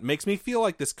that makes me feel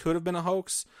like this could have been a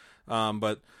hoax.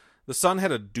 But the son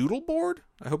had a doodle board.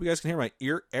 I hope you guys can hear my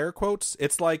air quotes.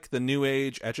 It's like the new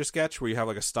age Etch-a-Sketch where you have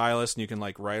like a stylus and you can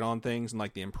like write on things and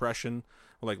like the impression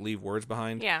will like leave words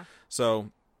behind. Yeah.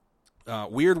 So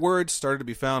weird words started to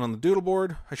be found on the doodle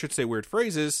board. I should say weird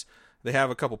phrases. They have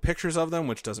a couple pictures of them,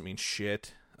 which doesn't mean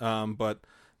shit. But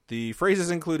the phrases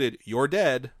included, "You're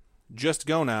dead," "Just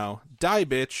go now," "Die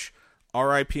bitch,"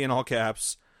 "R.I.P." in all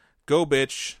caps, "Go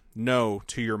bitch," "No,"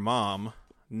 "To your mom,"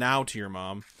 "Now to your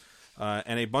mom,"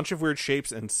 and a bunch of weird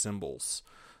shapes and symbols.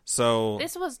 So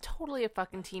this was totally a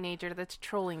fucking teenager that's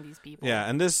trolling these people. Yeah,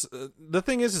 and this the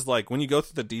thing is like when you go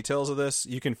through the details of this,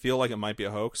 you can feel like it might be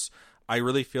a hoax. I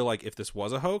really feel like if this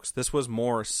was a hoax, this was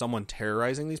more someone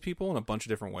terrorizing these people in a bunch of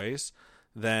different ways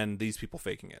than these people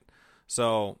faking it.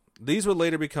 So these would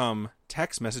later become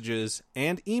text messages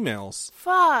and emails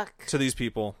to these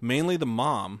people, mainly the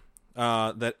mom,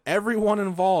 that everyone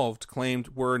involved claimed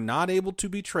were not able to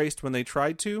be traced when they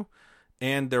tried to,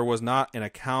 and there was not an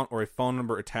account or a phone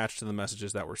number attached to the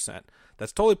messages that were sent.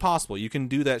 That's totally possible. You can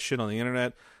do that shit on the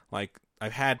internet. Like,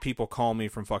 I've had people call me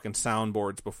from fucking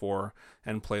soundboards before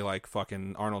and play like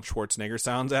fucking Arnold Schwarzenegger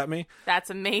sounds at me. That's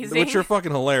amazing. Which are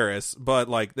fucking hilarious, but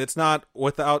like that's not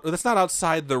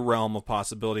outside the realm of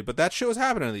possibility, but that shit was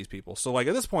happening to these people. So like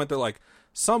at this point they're like,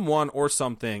 someone or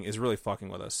something is really fucking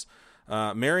with us.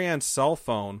 Marianne's cell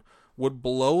phone would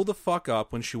blow the fuck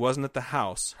up when she wasn't at the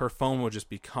house. Her phone would just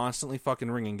be constantly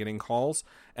fucking ringing, getting calls,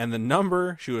 and the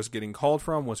number she was getting called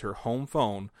from was her home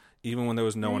phone, even when there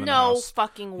was no one in the house. No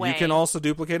fucking way. You can also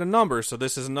duplicate a number, so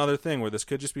this is another thing where this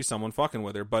could just be someone fucking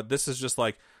with her, but this is just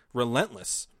like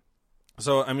relentless.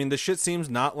 So, I mean, the shit seems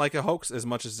not like a hoax as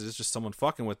much as it is just someone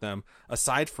fucking with them,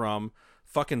 aside from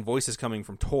fucking voices coming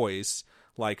from toys,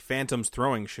 like phantoms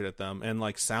throwing shit at them, and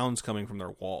like sounds coming from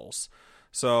their walls.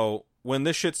 So when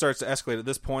this shit starts to escalate at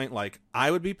this point, like,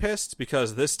 I would be pissed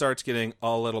because this starts getting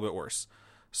a little bit worse.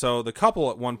 So the couple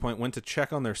at one point went to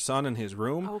check on their son in his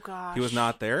room. Oh, gosh. He was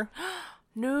not there.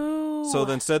 No. So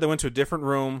instead they went to a different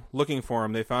room looking for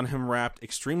him. They found him wrapped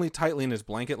extremely tightly in his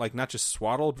blanket, like not just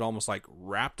swaddled, but almost like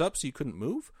wrapped up so you couldn't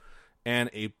move. And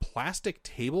a plastic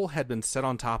table had been set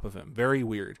on top of him. Very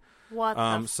weird. What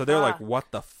the fuck? So they're like,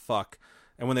 what the fuck?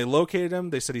 And when they located him,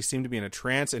 they said he seemed to be in a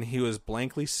trance, and he was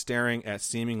blankly staring at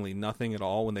seemingly nothing at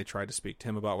all when they tried to speak to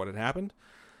him about what had happened.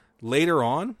 Later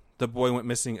on, the boy went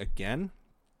missing again.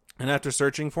 And after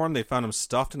searching for him, they found him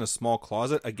stuffed in a small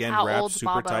closet, again wrapped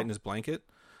super tight in his blanket.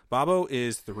 Babo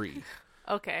is 3.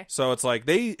 Okay. So it's like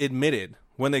they admitted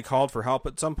when they called for help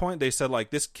at some point, they said, like,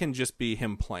 this can just be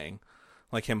him playing.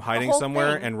 Like him hiding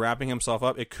somewhere and wrapping himself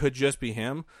up. It could just be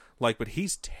him. Like, but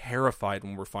he's terrified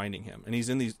when we're finding him. And he's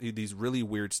in these really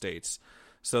weird states.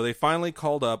 So they finally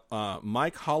called up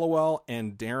Mike Hollowell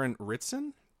and Darren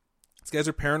Ritson. These guys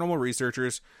are paranormal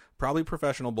researchers, probably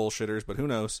professional bullshitters, but who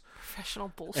knows?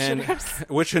 Professional bullshitters.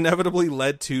 Which inevitably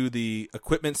led to the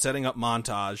equipment setting up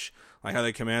montage. Like how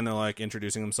they come in, they're like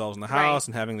introducing themselves in the house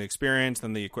and having the experience,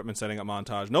 then the equipment setting up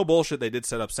montage. No bullshit, they did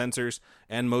set up sensors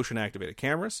and motion activated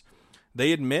cameras.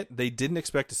 They admit they didn't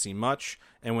expect to see much,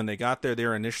 and when they got there, they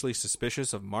were initially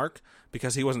suspicious of Mark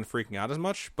because he wasn't freaking out as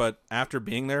much, but after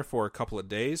being there for a couple of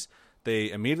days,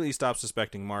 they immediately stopped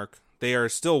suspecting Mark. They are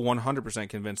still 100%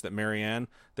 convinced that Marianne,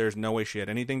 there's no way she had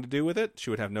anything to do with it. She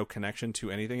would have no connection to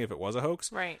anything if it was a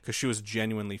hoax. Right. Because she was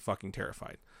genuinely fucking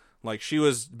terrified. Like, she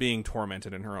was being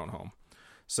tormented in her own home.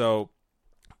 So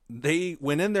they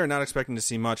went in there not expecting to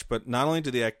see much, but not only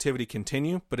did the activity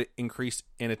continue, but it increased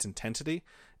in its intensity,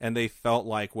 and they felt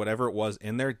like whatever it was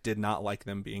in there did not like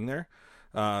them being there.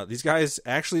 These guys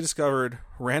actually discovered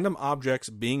random objects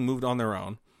being moved on their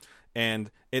own, and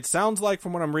it sounds like,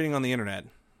 from what I'm reading on the internet,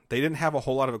 they didn't have a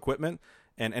whole lot of equipment,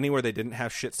 and anywhere they didn't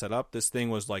have shit set up, this thing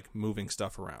was like moving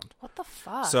stuff around. What the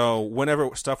fuck? So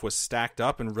whenever stuff was stacked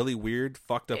up in really weird,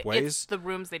 fucked up ways, it's the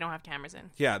rooms they don't have cameras in.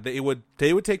 Yeah, they would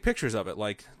take pictures of it,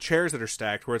 like chairs that are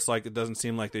stacked, where it's like it doesn't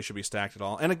seem like they should be stacked at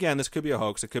all. And again, this could be a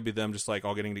hoax. It could be them just like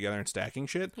all getting together and stacking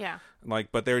shit. Yeah.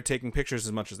 Like, but they were taking pictures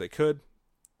as much as they could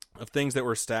of things that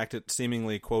were stacked at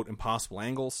seemingly, quote, impossible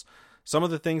angles. Some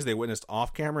of the things they witnessed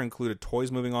off camera included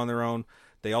toys moving on their own.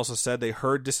 They also said they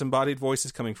heard disembodied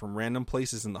voices coming from random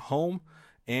places in the home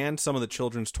and some of the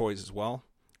children's toys as well.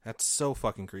 That's so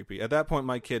fucking creepy. At that point,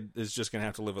 my kid is just going to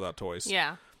have to live without toys.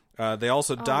 Yeah. They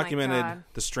also documented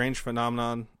the strange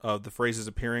phenomenon of the phrases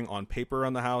appearing on paper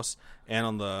on the house and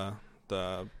on the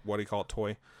what do you call it,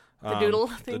 toy? The doodle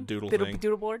thing? The doodle thing.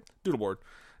 Doodle board? Doodle board.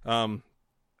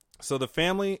 So the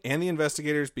family and the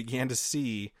investigators began to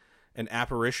see an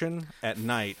apparition at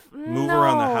night move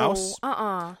around the house.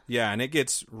 Yeah, and it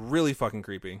gets really fucking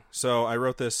creepy. So I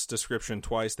wrote this description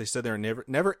twice. They said they were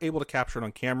never able to capture it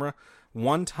on camera.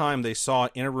 One time they saw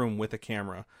it in a room with a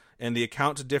camera. And the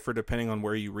accounts differ depending on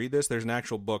where you read this. There's an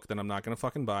actual book that I'm not going to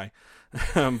fucking buy.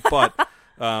 But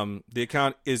the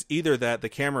account is either that the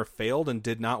camera failed and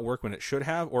did not work when it should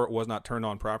have, or it was not turned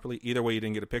on properly. Either way, you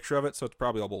didn't get a picture of it, so it's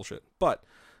probably all bullshit. But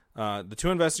the two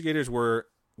investigators were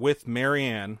with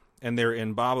Marianne, and they're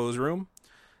in Babo's room,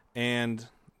 and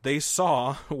they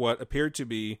saw what appeared to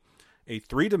be a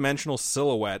 3-dimensional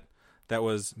silhouette that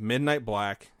was midnight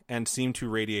black and seemed to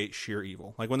radiate sheer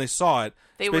evil. Like, when they saw it,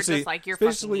 they were just like, you're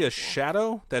basically fucking a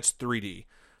shadow that's 3D.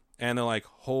 And they're like,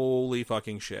 holy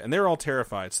fucking shit. And they're all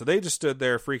terrified. So they just stood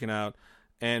there freaking out.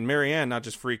 And Marianne not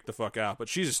just freaked the fuck out, but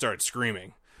she just started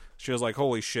screaming. She was like,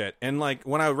 holy shit. And like,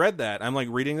 when I read that, I'm like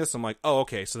reading this, I'm like, oh,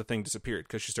 okay, so the thing disappeared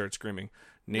because she started screaming.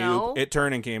 Nope. It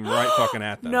turned and came right fucking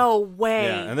at them. No way.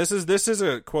 Yeah, and this is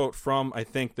a quote from, I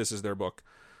think this is their book.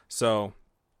 So,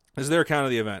 this is their account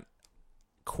of the event.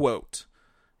 Quote,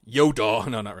 Yoda.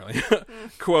 No, not really.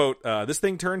 Quote, this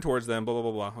thing turned towards them, blah, blah,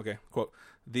 blah, blah. Okay, quote.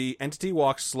 The entity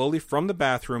walked slowly from the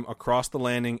bathroom across the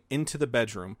landing into the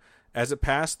bedroom. As it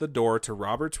passed the door to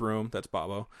Robert's room, that's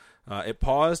Babo, it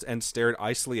paused and stared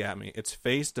icily at me. Its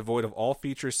face, devoid of all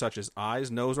features such as eyes,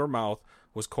 nose, or mouth,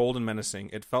 was cold and menacing.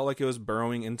 It felt like it was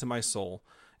burrowing into my soul.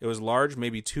 It was large,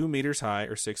 maybe 2 meters high,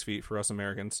 or 6 feet for us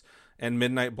Americans, and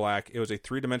midnight black. It was a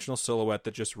 3-dimensional silhouette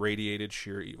that just radiated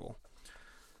sheer evil.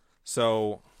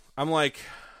 So, I'm like,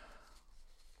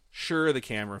 sure, the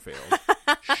camera failed.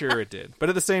 Sure it did. But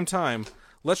at the same time,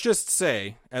 let's just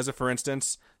say, as a for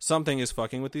instance, something is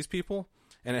fucking with these people,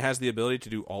 and it has the ability to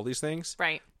do all these things.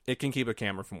 Right. It can keep a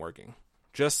camera from working.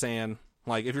 Just saying,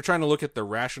 Like, if you're trying to look at the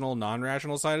rational,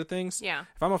 non-rational side of things, Yeah.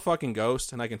 if I'm a fucking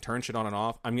ghost and I can turn shit on and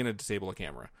off, I'm going to disable a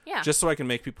camera. Yeah. Just so I can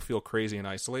make people feel crazy and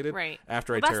isolated Right.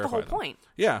 after I That's terrify the whole them. point.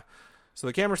 Yeah. So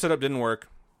the camera setup didn't work.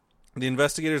 The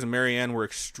investigators and Marianne were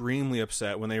extremely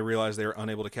upset when they realized they were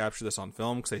unable to capture this on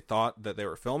film because they thought that they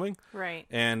were filming. Right.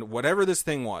 And whatever this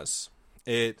thing was,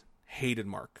 it hated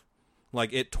Mark.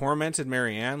 Like, it tormented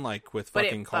Marianne, like, with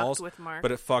fucking calls. But it fucked with Mark.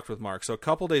 But it fucked with Mark. So a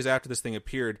couple days after this thing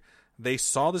appeared, they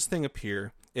saw this thing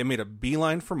appear. It made a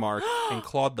beeline for Mark and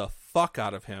clawed the fuck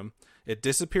out of him. It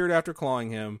disappeared after clawing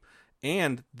him.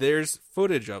 And there's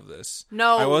footage of this.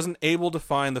 No. I wasn't able to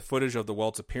find the footage of the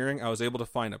welts appearing. I was able to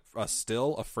find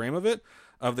a frame of it,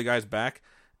 of the guy's back.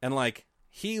 And, like,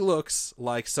 he looks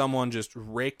like someone just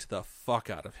raked the fuck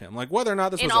out of him. Like, whether or not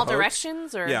this was a hoax. In all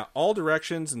directions? Or? Yeah, all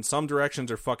directions, and some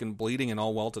directions are fucking bleeding and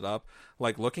all welted up.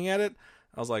 Like, looking at it,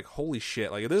 I was like, holy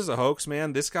shit. Like, if this is a hoax,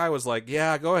 man, this guy was like,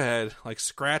 yeah, go ahead. Like,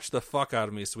 scratch the fuck out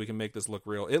of me so we can make this look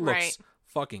real. It looks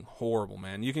fucking horrible,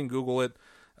 man. You can Google it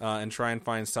and try and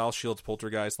find South Shields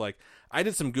Poltergeist. Like, I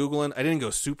did some Googling. I didn't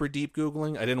go super deep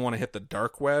Googling. I didn't want to hit the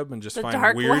dark web and just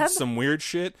find some weird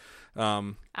shit.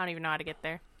 I don't even know how to get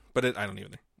there. But I don't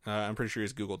either. I'm pretty sure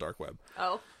it's Google dark web.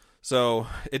 Oh. So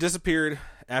it disappeared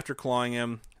after clawing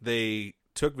him. They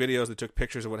took videos. They took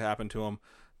pictures of what happened to him.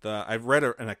 I've read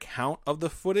an account of the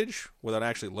footage without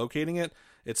actually locating it.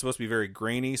 It's supposed to be very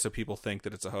grainy, so people think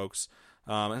that it's a hoax.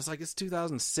 And it's like, it's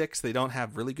 2006. They don't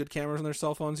have really good cameras on their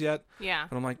cell phones yet. Yeah.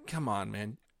 But I'm like, come on,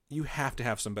 man. You have to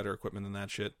have some better equipment than that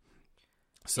shit.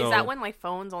 So, is that when, like,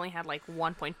 phones only had, like,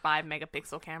 1.5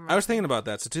 megapixel cameras? I was thinking about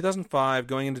that. So 2005,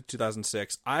 going into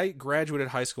 2006, I graduated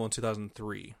high school in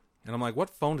 2003. And I'm like, what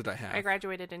phone did I have? I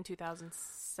graduated in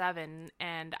 2007,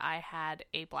 and I had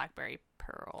a BlackBerry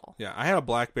Pearl. Yeah, I had a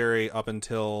BlackBerry up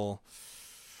until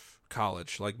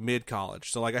college, like mid-college.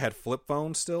 So, like, I had flip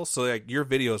phones still. So, like, your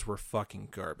videos were fucking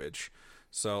garbage.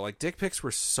 So, like, dick pics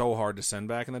were so hard to send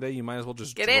back in the day. You might as well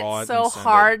just draw it. So and send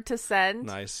hard to send.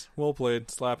 Nice. Well played.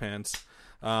 Slap hands.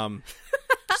 So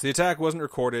the attack wasn't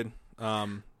recorded.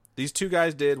 These two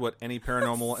guys did what any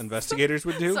paranormal investigators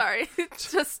would do. Sorry.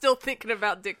 Just still thinking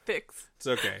about dick pics. It's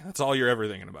okay. That's all you're ever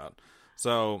thinking about.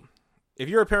 So, if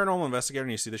you're a paranormal investigator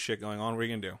and you see this shit going on, what are you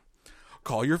going to do?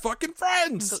 Call your fucking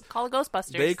friends! Call the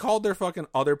Ghostbusters. They called their fucking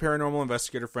other paranormal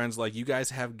investigator friends, like, you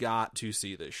guys have got to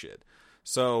see this shit.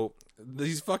 So,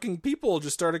 these fucking people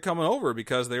just started coming over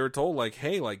because they were told, like,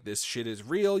 hey, like, this shit is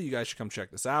real. You guys should come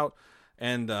check this out.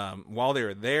 And while they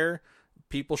were there,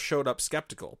 people showed up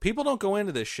skeptical. People don't go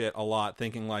into this shit a lot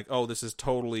thinking, like, oh, this is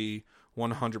totally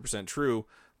 100% true.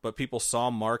 But people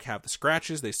saw Mark have the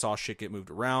scratches. They saw shit get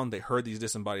moved around. They heard these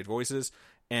disembodied voices.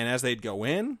 And as they'd go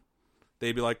in,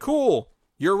 they'd be like, cool,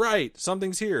 you're right.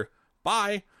 Something's here.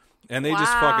 Bye. And they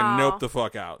just fucking nope the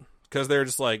fuck out. Because they're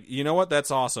just like, you know what? That's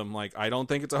awesome. Like, I don't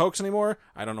think it's a hoax anymore.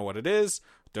 I don't know what it is.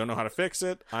 Don't know how to fix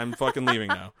it. I'm fucking leaving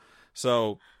now.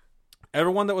 So,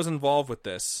 everyone that was involved with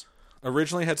this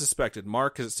originally had suspected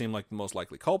Mark because it seemed like the most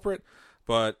likely culprit.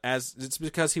 But it's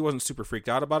because he wasn't super freaked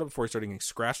out about it before he started getting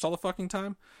scratched all the fucking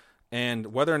time.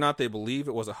 And whether or not they believe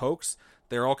it was a hoax,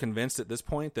 they're all convinced at this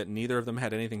point that neither of them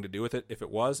had anything to do with it. If it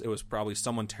was probably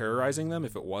someone terrorizing them.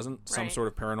 If it wasn't, some sort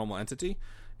of paranormal entity.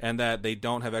 And that they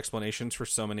don't have explanations for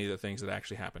so many of the things that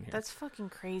actually happen here. That's fucking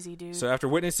crazy, dude. So after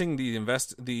witnessing the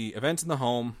events in the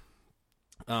home,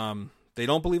 they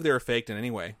don't believe they were faked in any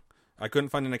way. I couldn't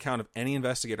find an account of any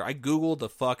investigator. I Googled the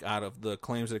fuck out of the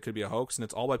claims that it could be a hoax, and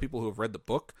it's all by people who have read the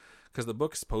book, because the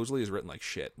book supposedly is written like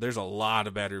shit. There's a lot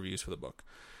of bad reviews for the book.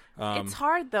 It's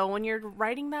hard, though, when you're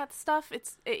writing that stuff.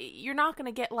 You're not going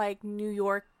to get, like, a New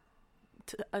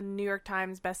York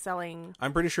Times bestselling.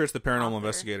 I'm pretty sure it's the paranormal author.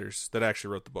 investigators that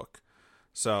actually wrote the book.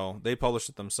 So they published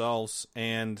it themselves,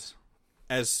 and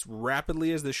as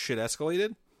rapidly as this shit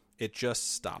escalated, it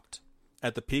just stopped.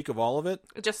 At the peak of all of it...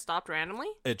 It just stopped randomly?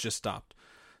 It just stopped.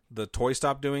 The toys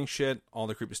stopped doing shit. All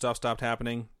the creepy stuff stopped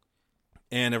happening.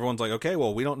 And everyone's like, okay,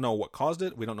 well, we don't know what caused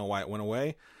it. We don't know why it went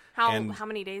away. How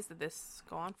many days did this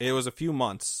go on for? It was a few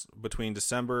months between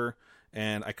December,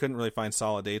 and I couldn't really find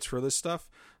solid dates for this stuff.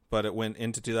 But it went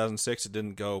into 2006. It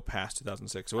didn't go past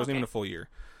 2006. It wasn't even a full year.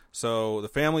 So the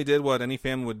family did what any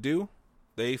family would do.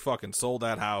 They fucking sold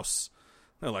that house.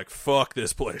 They're like, fuck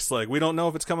this place. Like, we don't know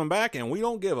if it's coming back, and we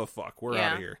don't give a fuck. We're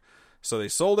out of here. So they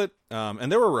sold it.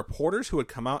 And there were reporters who would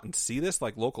come out and see this,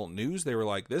 like local news. They were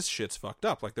like, this shit's fucked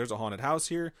up. Like, there's a haunted house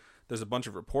here. There's a bunch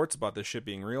of reports about this shit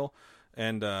being real.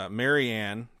 And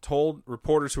Marianne told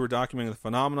reporters who were documenting the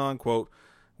phenomenon, quote,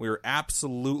 we were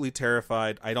absolutely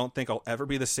terrified. I don't think I'll ever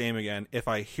be the same again. If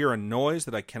I hear a noise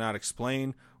that I cannot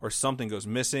explain or something goes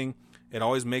missing, it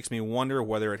always makes me wonder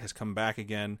whether it has come back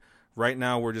again. Right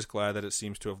now, we're just glad that it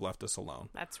seems to have left us alone.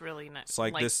 That's really nice. It's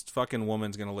like this fucking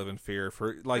woman's going to live in fear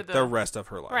for like for the rest of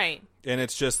her life. Right. And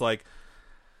it's just like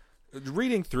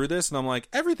reading through this, and I'm like,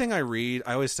 everything I read,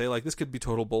 I always say like this could be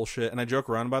total bullshit, and I joke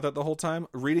around about that the whole time.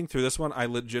 Reading through this one, I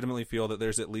legitimately feel that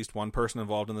there's at least one person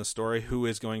involved in this story who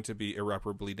is going to be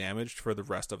irreparably damaged for the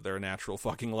rest of their natural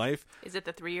fucking life. Is it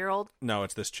the 3-year-old? No,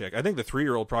 it's this chick. I think the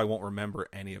 3-year-old probably won't remember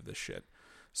any of this shit.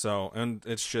 So, and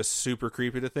it's just super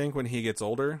creepy to think when he gets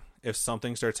older, if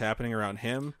something starts happening around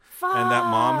him, and that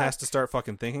mom has to start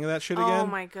fucking thinking of that shit again. Oh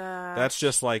my god. That's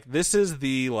just like, this is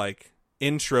the like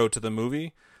intro to the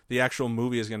movie. The actual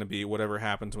movie is going to be whatever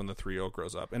happens when the 3-year-old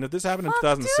grows up. And if this happened in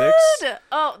 2006, dude!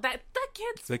 Oh, that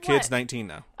kid's the kid's 19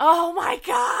 now. Oh my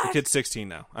god. The kid's 16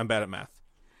 now. I'm bad at math.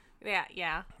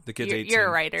 Yeah. The kid's 18. You're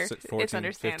a writer. 14, it's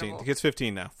understandable. 15. The kid's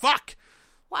 15 now. Fuck!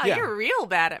 Wow, Yeah. you're real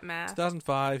bad at math.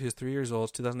 2005, he's 3 years old.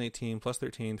 It's 2018 plus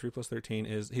 13. 3 plus 13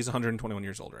 is... He's 121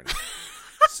 years old right now.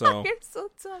 So You're so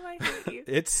dumb, I hate you.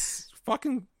 it's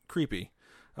fucking creepy.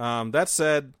 That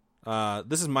said,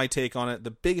 this is my take on it.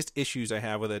 The biggest issues I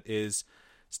have with it is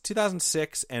it's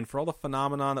 2006, and for all the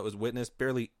phenomenon that was witnessed,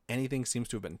 barely anything seems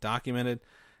to have been documented.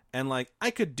 And, like,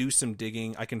 I could do some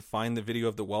digging. I can find the video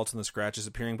of the welts and the scratches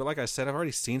appearing. But like I said, I've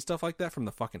already seen stuff like that from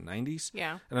the fucking 90s.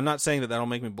 Yeah. And I'm not saying that that'll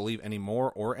make me believe any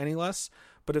more or any less.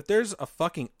 But if there's a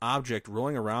fucking object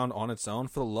rolling around on its own,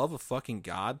 for the love of fucking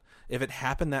God, if it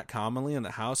happened that commonly in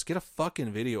the house, get a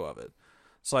fucking video of it.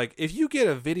 It's like, if you get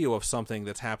a video of something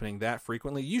that's happening that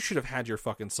frequently, you should have had your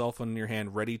fucking cell phone in your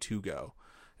hand ready to go.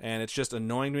 And it's just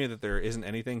annoying to me that there isn't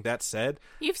anything. That said...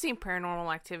 You've seen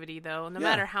Paranormal Activity, though. No Yeah.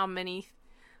 matter how many...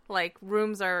 like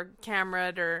rooms are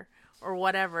cameraed or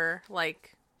whatever,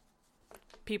 like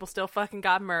people still fucking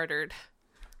got murdered.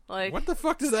 Like, what the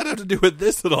fuck does that have to do with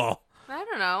this at all? I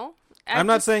don't know. I'm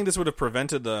not saying this would have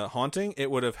prevented the haunting. It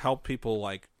would have helped people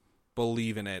like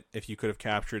believe in it if you could have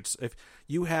captured. If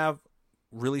you have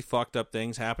really fucked up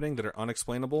things happening that are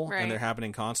unexplainable Right. and they're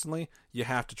happening constantly, you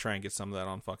have to try and get some of that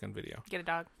on fucking video. Get a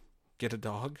dog. Get a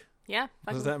dog? Yeah.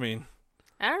 What does that mean?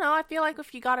 I don't know. I feel like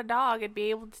if you got a dog, it'd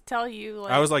be able to tell you.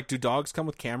 Like, I was like, do dogs come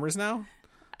with cameras now?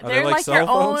 Are they're they like their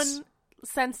cell phones? own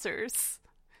sensors,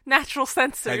 natural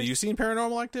sensors. Have you seen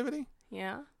Paranormal Activity?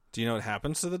 Yeah. Do you know what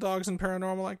happens to the dogs in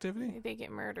Paranormal Activity? They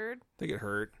get murdered. They get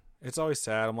hurt. It's always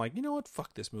sad. I'm like, you know what?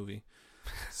 Fuck this movie.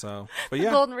 So, but The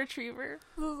yeah, golden retriever.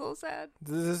 This is so sad.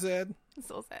 this is it. It's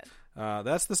so sad.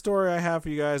 That's the story I have for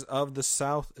you guys of the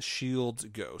South Shields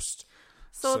ghost.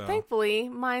 So thankfully,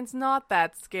 mine's not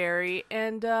that scary,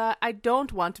 and I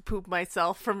don't want to poop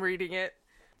myself from reading it.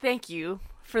 Thank you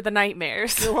for the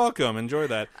nightmares. You're welcome. Enjoy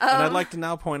that. And I'd like to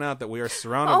now point out that we are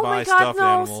surrounded Oh by my god, stuffed no,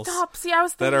 animals stop. See, I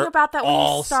was that thinking are about that when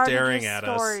all you started staring your at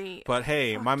story. us. But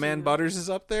hey, Fuck my man you. Butters is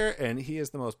up there, and he is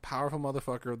the most powerful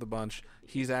motherfucker of the bunch.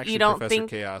 He's actually don't Professor think-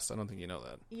 Chaos. I don't think you know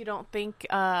that. You don't think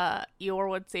Eeyore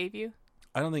would save you?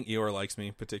 I don't think Eeyore likes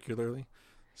me particularly.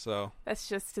 So, That's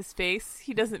just his face.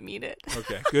 He doesn't mean it.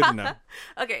 okay, good to know.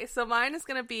 Okay, so mine is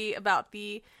going to be about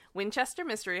the Winchester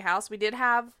Mystery House. We did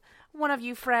have one of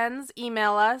you friends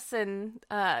email us and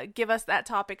give us that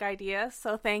topic idea.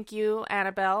 So thank you,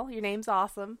 Annabelle. Your name's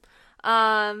awesome.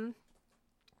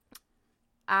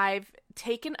 I've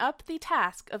taken up the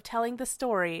task of telling the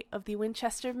story of the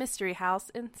Winchester Mystery House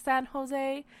in San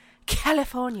Jose,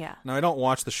 California. Now, I don't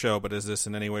watch the show, but is this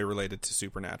in any way related to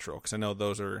Supernatural? Because I know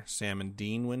those are Sam and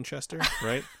Dean Winchester,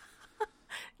 right?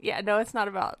 Yeah, no, it's not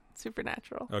about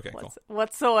Supernatural. Okay, cool.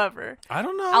 Whatsoever. I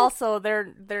don't know. Also,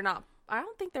 they're not. I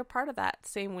don't think they're part of that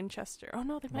same Winchester. Oh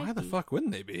no, they might Why the be. fuck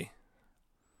wouldn't they be?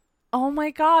 Oh my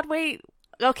god! Wait.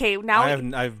 Okay, now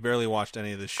I've barely watched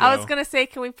any of this show. I was gonna say,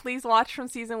 can we please watch from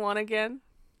season 1 again?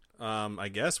 I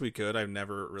guess we could. I've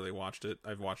never really watched it.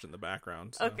 I've watched it in the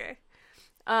background. So. Okay.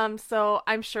 So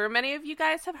I'm sure many of you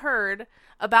guys have heard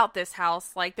about this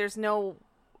house. Like, there's no.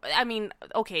 I mean,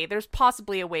 okay, there's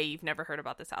possibly a way you've never heard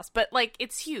about this house, but like,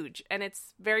 it's huge and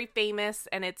it's very famous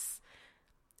and it's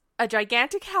a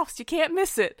gigantic house. You can't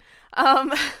miss it.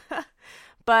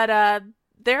 But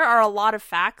there are a lot of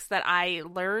facts that I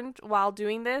learned while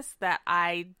doing this that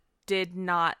I did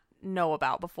not know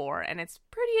about before, and it's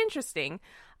pretty interesting.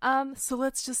 So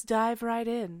let's just dive right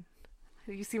in.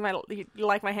 You see you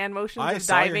like my hand motions I of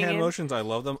saw your diving hand in? motions. I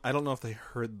love them. I don't know if they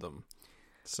heard them.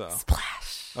 So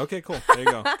Splash. okay, cool. There you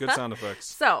go. Good sound effects.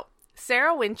 So,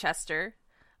 Sarah Winchester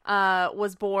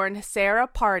was born Sarah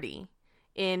Party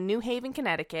in New Haven,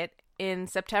 Connecticut in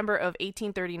September of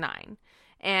 1839.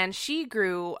 And she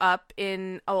grew up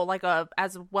in,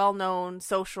 as a well-known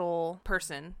social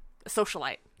person, a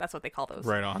socialite. That's what they call those.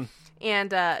 Right on.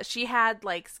 And she had,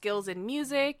 like, skills in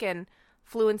music and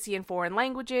fluency in foreign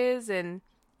languages. And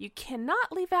you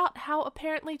cannot leave out how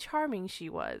apparently charming she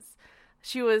was.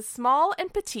 She was small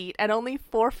and petite at only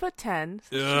 4'10".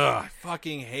 Ugh, I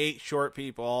fucking hate short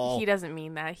people. He doesn't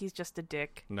mean that. He's just a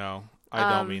dick. No,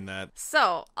 I don't mean that.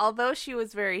 So, although she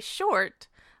was very short,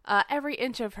 every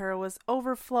inch of her was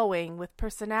overflowing with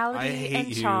personality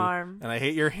and charm. And I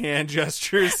hate your hand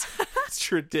gestures.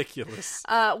 It's ridiculous.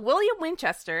 William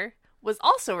Winchester was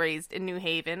also raised in New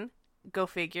Haven, go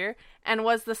figure, and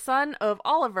was the son of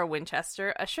Oliver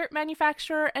Winchester, a shirt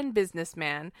manufacturer and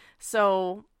businessman.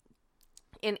 So,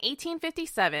 in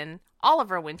 1857,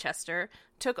 Oliver Winchester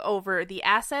took over the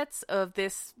assets of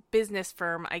this business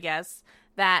firm, I guess,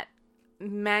 that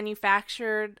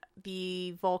manufactured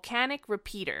the volcanic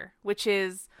repeater, which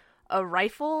is a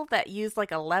rifle that used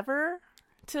like a lever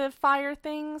to fire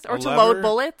things or to load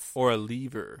bullets. Or a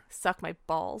lever. Suck my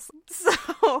balls.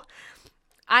 So,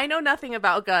 I know nothing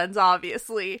about guns,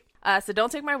 obviously. So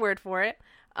don't take my word for it.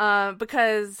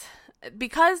 Because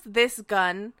this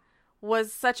gun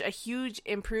was such a huge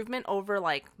improvement over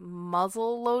like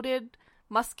muzzle-loaded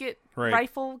musket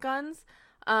rifle guns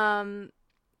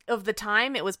of the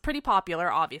time, it was pretty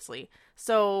popular, obviously.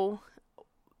 So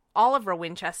Oliver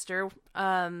Winchester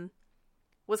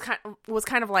was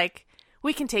kind of like,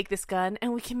 we can take this gun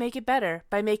and we can make it better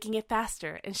by making it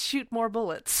faster and shoot more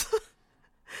bullets.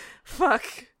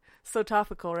 Fuck. So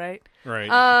topical, right? Right.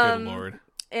 Good Lord.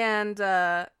 And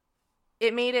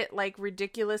it made it like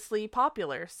ridiculously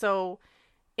popular. So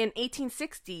in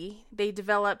 1860, they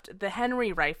developed the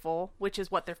Henry rifle, which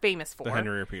is what they're famous for. The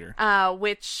Henry repeater.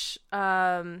 Which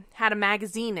had a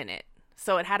magazine in it.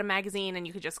 So it had a magazine and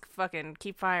you could just fucking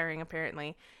keep firing,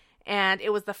 apparently. And it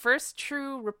was the first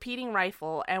true repeating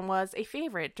rifle and was a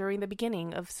favorite during the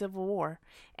beginning of Civil War.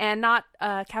 And not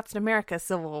Captain America's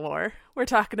Civil War. We're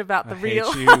talking about the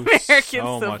real American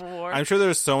Civil War. I'm sure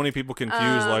there's so many people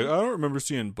confused, like, I don't remember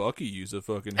seeing Bucky use a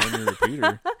fucking Henry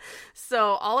repeater.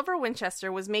 So Oliver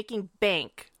Winchester was making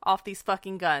bank off these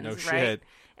fucking guns, no right? Shit.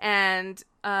 And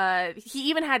he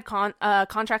even had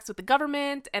contracts with the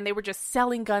government, and they were just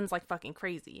selling guns like fucking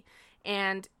crazy.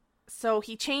 And so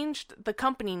he changed the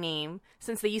company name,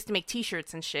 since they used to make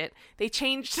t-shirts and shit. They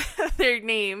changed their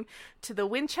name to the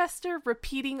Winchester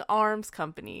Repeating Arms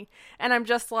Company. And I'm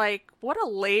just like, what a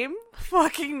lame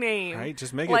fucking name. Right?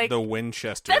 Just make it the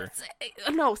Winchester.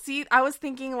 No, see, I was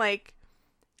thinking like,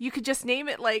 you could just name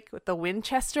it like the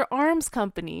Winchester Arms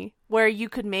Company, where you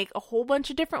could make a whole bunch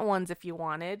of different ones if you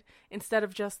wanted, instead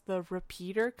of just the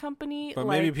Repeater Company. But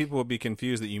maybe people would be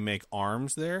confused that you make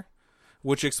arms there.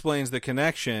 Which explains the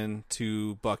connection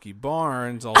to Bucky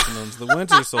Barnes, also known as the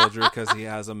Winter Soldier, because he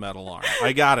has a metal arm.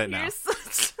 I got it now.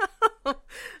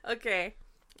 Okay.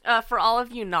 For all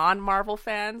of you non-Marvel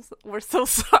fans, we're so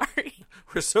sorry.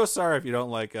 We're so sorry if you don't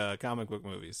like comic book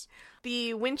movies.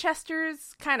 The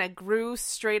Winchesters kind of grew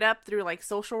straight up through like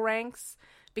social ranks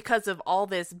because of all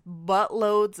this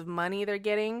buttloads of money they're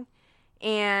getting.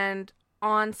 And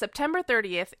on September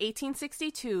 30th,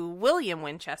 1862, William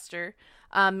Winchester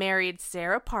married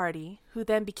Sarah Party, who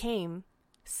then became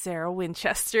Sarah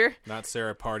Winchester. Not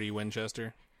Sarah Party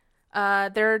Winchester.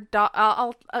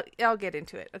 I'll get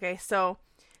into it. Okay, so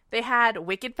they had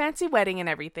wicked fancy wedding and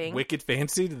everything. Wicked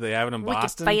fancy? Did they have it in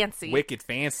Boston? Wicked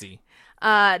fancy.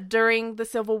 During the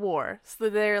Civil War, so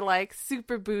they're like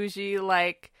super bougie,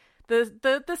 like.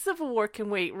 The Civil War can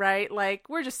wait, right? Like,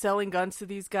 we're just selling guns to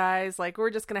these guys. Like, we're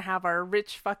just going to have our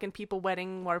rich fucking people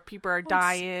wedding where people are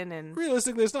dying. And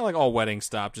realistically, it's not like all weddings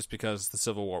stopped just because the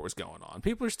Civil War was going on.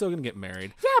 People are still going to get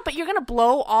married. Yeah, but you're going to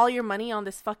blow all your money on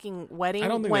this fucking wedding. I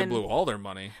don't think they blew all their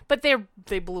money. But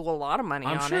they blew a lot of money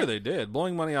on it. I'm sure they did.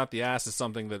 Blowing money out the ass is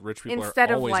something that rich people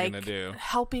Instead are always going to do.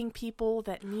 Helping people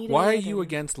that need it. Why are you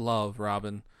against love,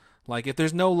 Robin? Like, if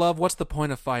there's no love, what's the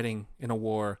point of fighting in a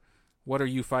war? What are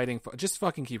you fighting for? Just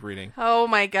fucking keep reading. Oh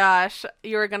my gosh.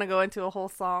 You were going to go into a whole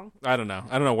song. I don't know.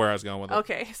 I don't know where I was going with it.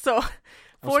 Okay, so...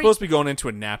 I'm supposed to be going into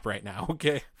a nap right now,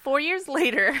 okay? 4 years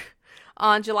later,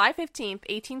 on July 15th,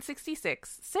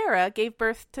 1866, Sarah gave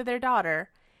birth to their daughter,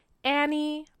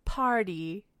 Annie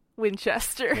Party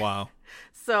Winchester. Wow.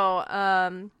 So,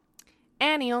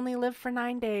 Annie only lived for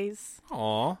 9 days.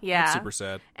 Aw. Yeah. That's super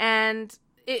sad. And...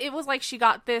 It was like she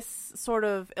got this sort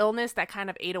of illness that kind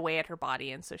of ate away at her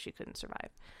body, and so she couldn't survive.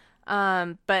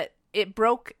 But it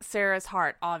broke Sarah's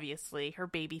heart, obviously. Her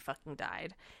baby fucking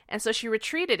died. And so she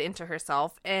retreated into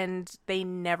herself, and they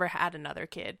never had another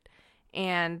kid.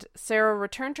 And Sarah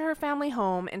returned to her family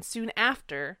home, and soon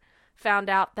after found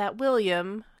out that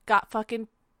William got fucking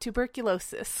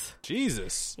tuberculosis.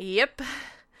 Jesus. Yep.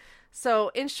 So,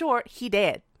 in short, he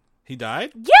dead. He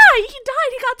died? Yeah, he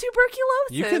died. He got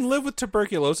tuberculosis. You can live with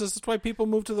tuberculosis. That's why people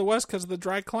move to the West, because of the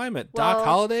dry climate. Well, Doc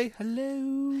Holliday,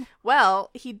 hello. Well,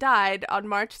 he died on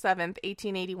March 7th,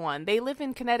 1881. They live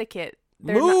in Connecticut.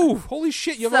 Move! Holy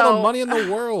shit, you have all the money in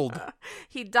the world.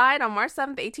 He died on March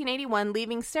 7th, 1881,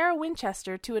 leaving Sarah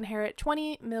Winchester to inherit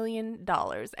 $20 million.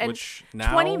 And which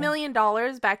now... $20 million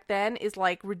back then is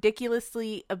like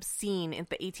ridiculously obscene in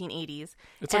the 1880s.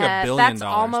 It's like $1 billion. That's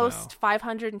almost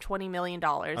 $520 million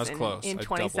in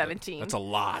 2017. That's a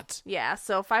lot. Yeah,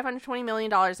 so $520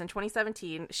 million in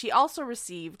 2017. She also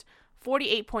received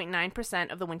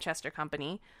 48.9% of the Winchester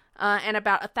Company. And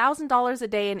about $1,000 a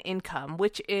day in income,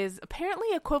 which is apparently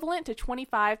equivalent to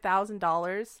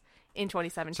 $25,000 in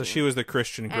 2017. So she was the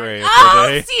Christian Grey. See,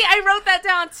 I wrote that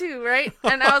down too, right?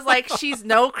 And I was like, she's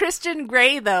no Christian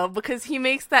Grey though, because he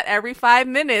makes that every 5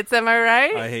 minutes. Am I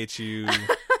right? I hate you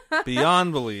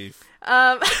beyond belief.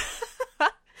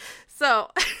 So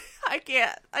I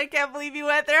can't believe you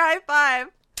went there. High five.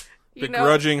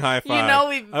 Begrudging high five.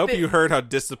 I hope you heard how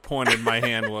disappointed my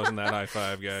hand was in that high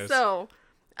five, guys. So.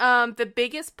 The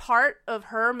biggest part of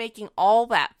her making all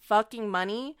that fucking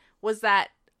money was that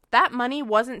money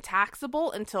wasn't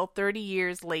taxable until 30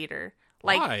 years later.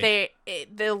 Like, why?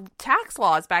 The tax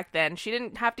laws back then, she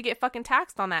didn't have to get fucking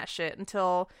taxed on that shit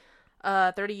until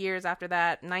 30 years after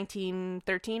that,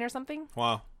 1913 or something.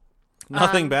 Wow.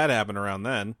 Nothing bad happened around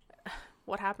then.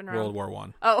 What happened around? World War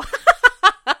I. Oh.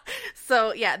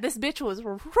 So, yeah, this bitch was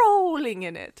rolling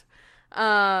in it.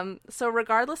 So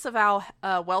regardless of how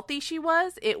wealthy she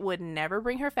was, it would never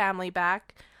bring her family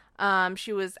back.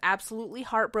 She was absolutely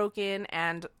heartbroken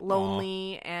and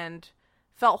lonely and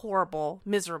felt horrible,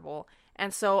 miserable.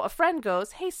 And so a friend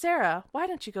goes, "Hey, Sarah, why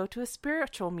don't you go to a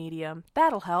spiritual medium?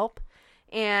 That'll help."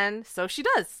 And so she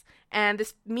does. And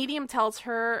this medium tells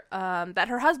her that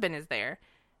her husband is there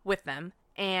with them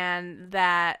and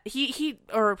that he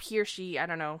or she, I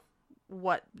don't know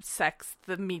what sex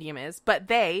the medium is, but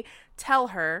they tell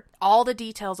her all the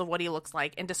details of what he looks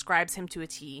like and describes him to a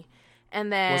T.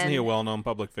 And then... Wasn't he a well-known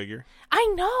public figure? I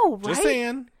know, right?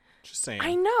 Just saying.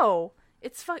 I know.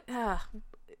 It's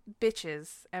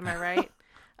bitches, am I right?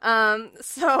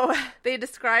 So they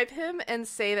describe him and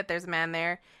say that there's a man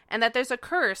there and that there's a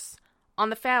curse on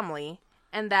the family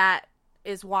and that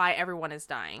is why everyone is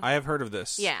dying. I have heard of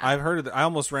this. Yeah. I've heard of I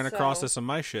almost ran across this on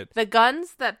my shit. The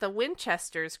guns that the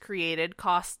Winchesters created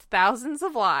cost thousands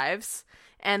of lives,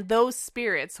 and those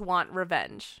spirits want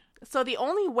revenge. So the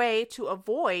only way to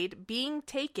avoid being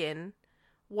taken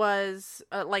was,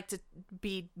 to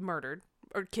be murdered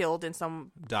or killed in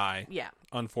some... Die. Yeah.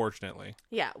 Unfortunately.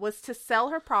 Yeah, was to sell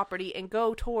her property and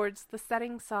go towards the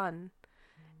setting sun.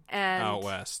 And out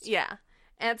west. Yeah.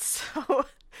 And so...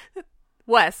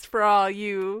 West for all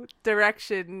you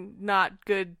direction not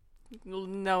good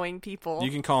knowing people.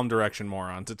 You can call them direction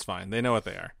morons. It's fine. They know what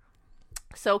they are.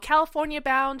 So California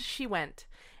bound she went,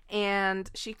 and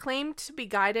she claimed to be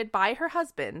guided by her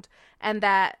husband and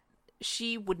that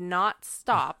she would not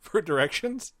stop. For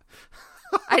directions?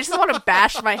 I just want to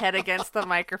bash my head against the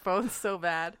microphone so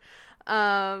bad.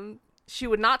 She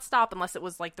would not stop unless it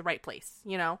was like the right place,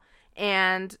 you know?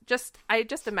 And I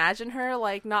just imagine her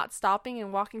like not stopping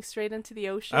and walking straight into the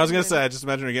ocean. I was gonna say, I just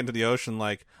imagine her getting to the ocean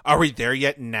like, "Are we there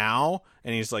yet now?"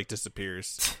 And he's like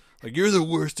disappears. Like, "You're the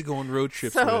worst to go on road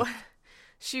trips with."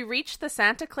 She reached the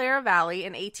Santa Clara Valley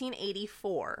in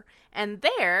 1884, and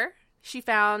there she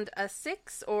found a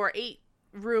 6 or 8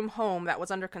 room home that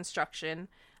was under construction,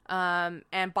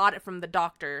 and bought it from the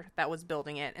doctor that was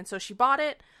building it. And so she bought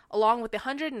it along with the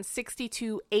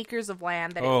 162 acres of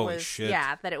land that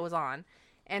that it was on.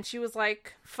 And she was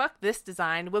like, "Fuck this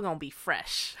design. We're gonna be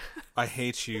fresh." I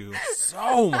hate you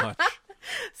so much.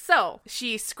 So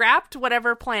she scrapped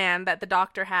whatever plan that the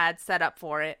doctor had set up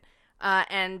for it,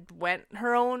 and went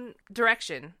her own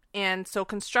direction. And so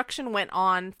construction went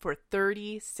on for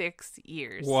 36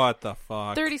 years. What the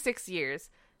fuck? 36 years.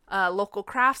 Local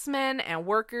craftsmen and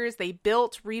workers, they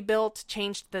built, rebuilt,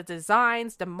 changed the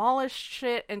designs, demolished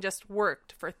shit, and just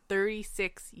worked for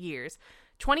 36 years.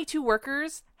 22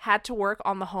 workers had to work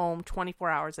on the home 24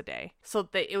 hours a day. So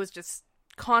it was just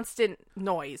constant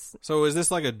noise. So is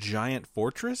this like a giant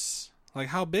fortress? Like,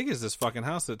 how big is this fucking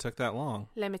house that took that long?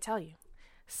 Let me tell you.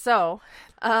 So,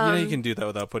 you can do that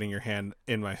without putting your hand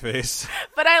in my face.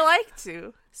 But I like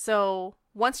to. So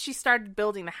once she started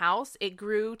building the house, it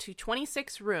grew to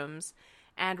 26 rooms,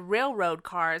 and railroad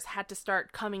cars had to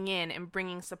start coming in and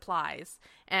bringing supplies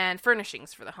and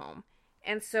furnishings for the home.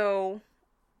 And so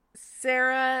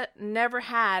Sarah never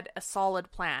had a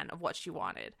solid plan of what she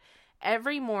wanted.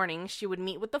 Every morning she would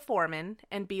meet with the foreman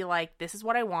and be like, "This is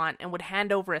what I want," and would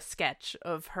hand over a sketch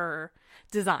of her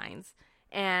designs.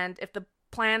 And if the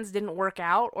plans didn't work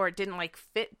out or it didn't like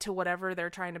fit to whatever they're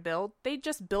trying to build, they'd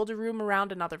just build a room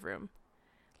around another room.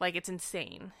 Like, it's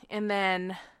insane. And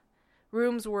then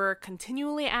rooms were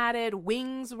continually added,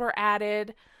 wings were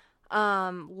added,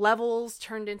 levels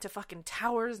turned into fucking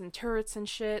towers and turrets and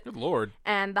shit. Good lord.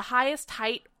 And the highest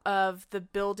height of the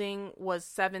building was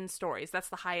 7 stories. That's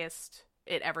the highest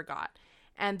it ever got.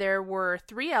 And there were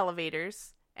 3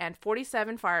 elevators and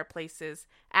 47 fireplaces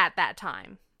at that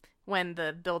time when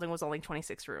the building was only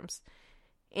 26 rooms.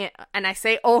 And I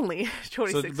say only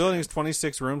 26 So the building is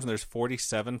 26 rooms and there's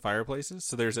 47 fireplaces?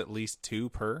 So there's at least 2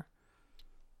 per?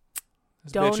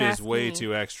 This Don't bitch is ask way me.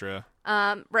 too extra.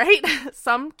 Right?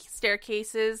 Some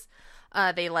staircases,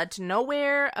 they led to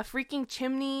nowhere. A freaking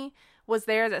chimney was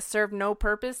there that served no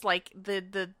purpose. Like,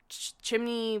 the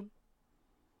chimney...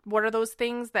 What are those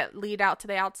things that lead out to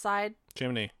the outside?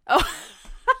 Chimney. Oh,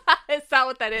 is that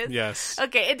what that is? Yes.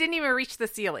 Okay, it didn't even reach the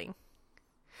ceiling.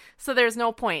 So there's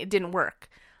no point. It didn't work.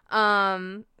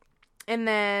 And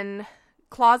then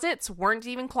closets weren't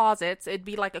even closets. It'd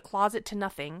be like a closet to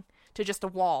nothing, to just a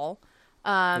wall.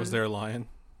 Was there a lion?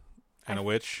 And a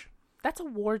witch? That's a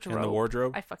wardrobe. In the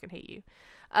wardrobe? I fucking hate you.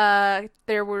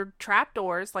 There were trap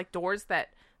doors, like doors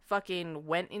that fucking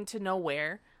went into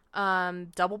nowhere.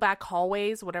 Double back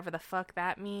hallways, whatever the fuck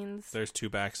that means. There's 2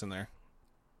 backs in there.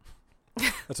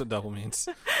 That's what double means.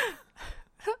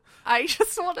 I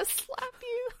just want to slap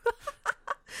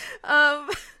you.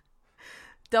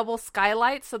 Double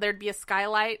skylights, so there'd be a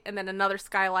skylight and then another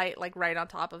skylight like right on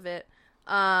top of it.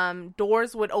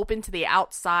 Doors would open to the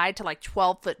outside to like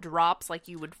 12-foot drops, like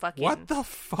you would fucking... What the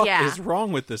fuck Yeah. is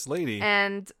wrong with this lady?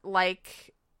 And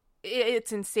like,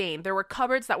 it's insane. There were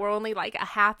cupboards that were only like a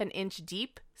half an inch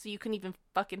deep, so you couldn't even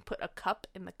fucking put a cup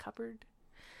in the cupboard.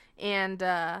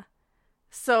 And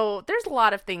so there's a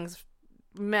lot of things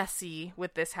messy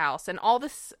with this house, and all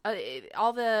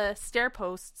the stair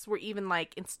posts were even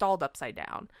like installed upside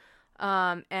down.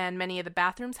 And many of the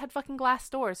bathrooms had fucking glass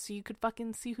doors, so you could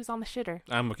fucking see who's on the shitter.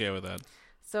 I'm okay with that.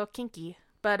 So kinky.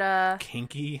 But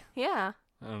Kinky? yeah.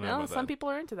 I don't know Well, about some that. people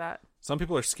are into that. Some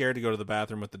people are scared to go to the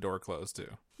bathroom with the door closed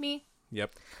too. Me.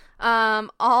 Yep.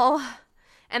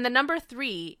 And the number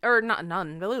 3, or not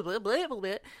none, blah, blah, blah, blah,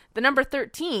 blah. The number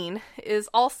 13 is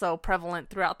also prevalent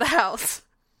throughout the house.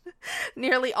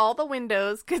 Nearly all the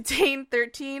windows contain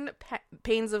 13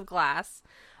 panes of glass.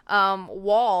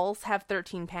 Walls have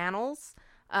 13 panels.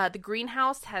 The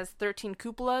greenhouse has 13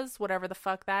 cupolas, whatever the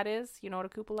fuck that is. You know what a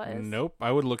cupola is? Nope.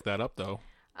 I would look that up though.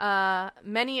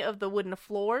 Many of the wooden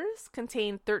floors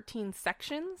contain 13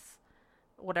 sections,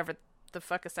 whatever the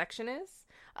fuck a section is.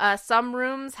 Some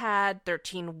rooms had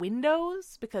 13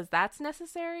 windows because that's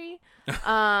necessary.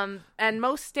 And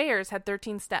most stairs had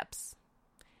 13 steps.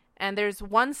 And there's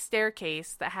one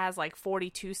staircase that has like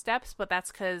 42 steps, but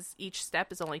that's because each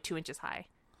step is only 2 inches high.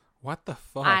 What the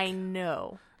fuck? I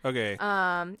know. Okay.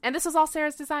 And this was all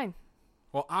Sarah's design.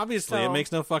 Well, obviously, it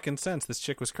makes no fucking sense. This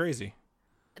chick was crazy.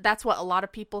 That's what a lot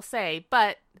of people say,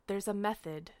 but there's a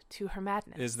method to her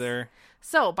madness. Is there?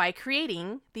 So, by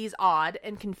creating these odd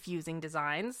and confusing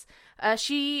designs,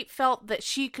 she felt that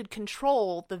she could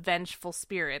control the vengeful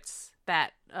spirits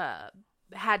that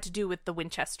had to do with the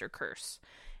Winchester curse.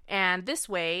 And this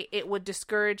way, it would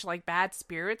discourage, like, bad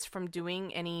spirits from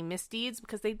doing any misdeeds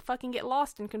because they'd fucking get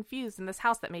lost and confused in this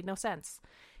house that made no sense.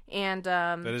 And,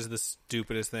 that is the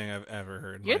stupidest thing I've ever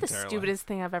heard in you're my the entire stupidest life.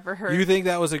 thing I've ever heard. You think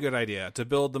that was a good idea? To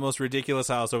build the most ridiculous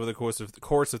house over the course of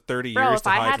 30 Bro, years if to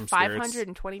I hide had from spirits?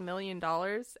 $520 million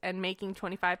and making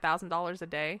 $25,000 a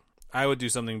day... I would do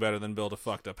something better than build a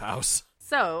fucked up house.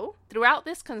 So, throughout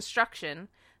this construction,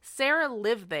 Sarah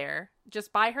lived there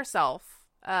just by herself.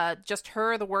 Just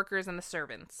her, the workers, and the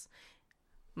servants.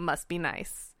 Must be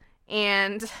nice.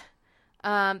 And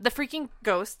the freaking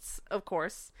ghosts, of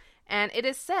course. And it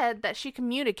is said that she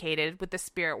communicated with the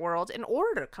spirit world in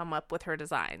order to come up with her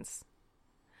designs.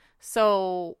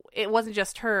 So, it wasn't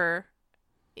just her,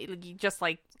 just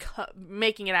like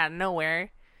making it out of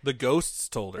nowhere. The ghosts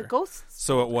told her. The ghosts.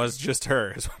 So it was just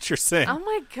her, is what you're saying. Oh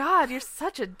my god, you're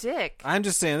such a dick. I'm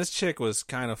just saying, this chick was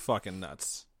kind of fucking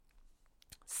nuts.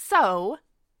 So,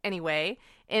 anyway,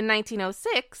 in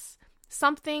 1906,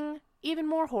 something even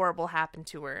more horrible happened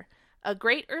to her. A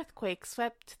great earthquake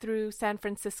swept through San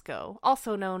Francisco,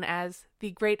 also known as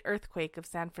the Great Earthquake of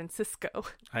San Francisco.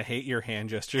 I hate your hand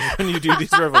gestures when you do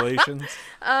these revelations.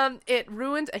 It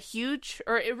ruined huge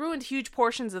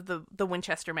portions of the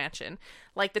Winchester mansion.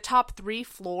 Like, the top 3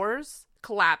 floors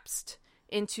collapsed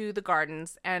into the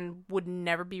gardens and would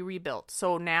never be rebuilt.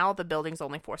 So now the building's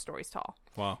only 4 stories tall.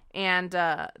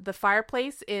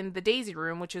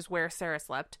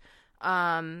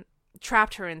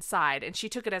 trapped her inside, and she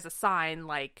took it as a sign,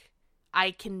 like,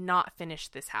 I cannot finish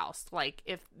this house. Like,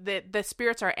 if the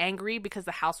spirits are angry because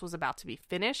the house was about to be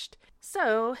finished.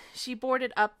 So she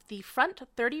boarded up the front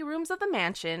 30 rooms of the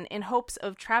mansion in hopes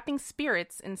of trapping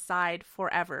spirits inside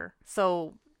forever.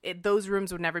 So those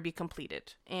rooms would never be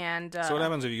completed. And so what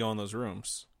happens if you go in those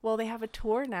rooms? Well, they have a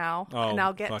tour now, and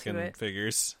I'll get to it.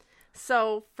 Figures.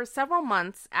 So for several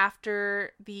months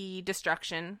after the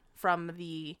destruction from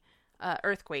the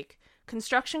earthquake,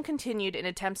 construction continued in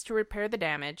attempts to repair the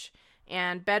damage.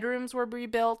 And bedrooms were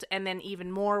rebuilt, and then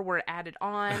even more were added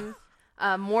on.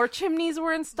 More chimneys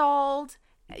were installed.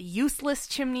 Useless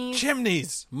chimneys.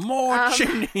 Chimneys! More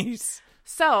chimneys!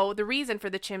 So, the reason for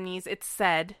the chimneys, it's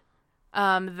said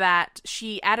that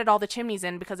she added all the chimneys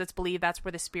in because it's believed that's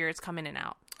where the spirits come in and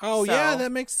out. Oh, so, yeah,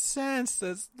 that makes sense.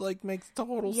 That's, like, makes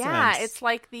total sense. Yeah, it's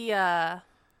like the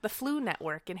Flu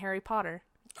Network in Harry Potter.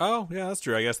 Oh, yeah, that's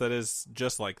true. I guess that is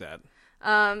just like that.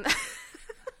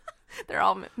 They're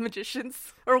all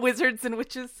magicians or wizards and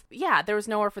witches. Yeah, there was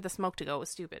nowhere for the smoke to go. It was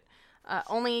stupid.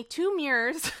 Only 2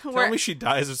 mirrors were... Tell me she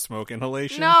dies of smoke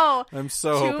inhalation. No. I'm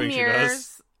so hoping she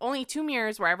does. Only 2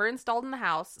 mirrors were ever installed in the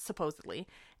house, supposedly.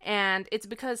 And it's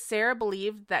because Sarah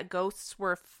believed that ghosts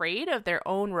were afraid of their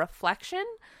own reflection.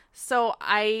 So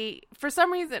for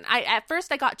some reason, at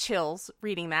first I got chills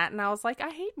reading that. And I was like, I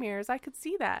hate mirrors. I could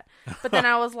see that. But then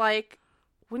I was like,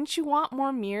 wouldn't you want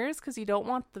more mirrors? Because you don't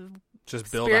want the...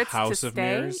 Just build a house of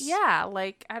mirrors? Yeah,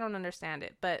 like, I don't understand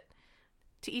it, but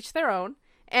to each their own.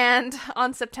 And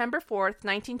on September 4th,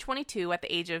 1922, at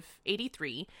the age of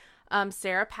 83,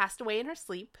 Sarah passed away in her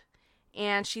sleep,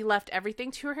 and she left everything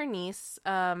to her niece,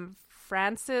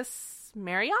 Frances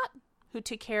Marriott, who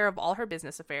took care of all her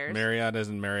business affairs. Marriott as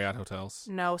in Marriott Hotels?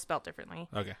 No, spelled differently.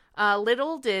 Okay.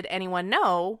 Little did anyone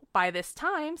know, by this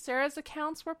time, Sarah's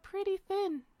accounts were pretty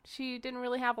thin. She didn't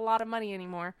really have a lot of money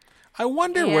anymore. I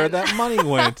wonder where that money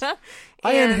went.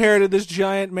 I inherited this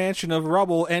giant mansion of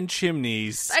rubble and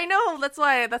chimneys. I know. That's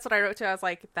what I wrote to. I was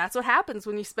like, that's what happens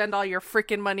when you spend all your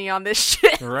freaking money on this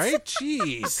shit. Right?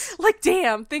 Jeez. Like,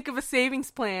 damn, think of a savings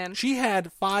plan. She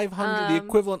had the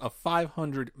equivalent of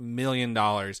 $500 million,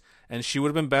 and she would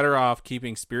have been better off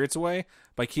keeping spirits away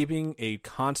by keeping a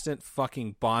constant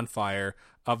fucking bonfire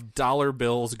of dollar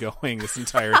bills going this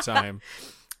entire time.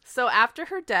 So after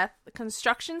her death, the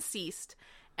construction ceased.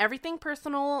 Everything of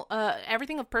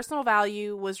personal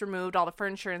value was removed. All the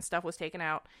furniture and stuff was taken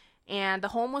out. And the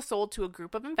home was sold to a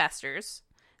group of investors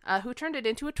who turned it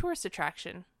into a tourist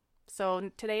attraction.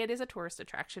 So today it is a tourist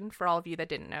attraction for all of you that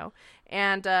didn't know.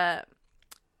 And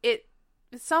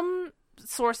some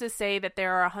sources say that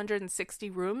there are 160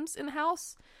 rooms in the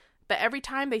house. But every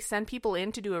time they send people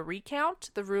in to do a recount,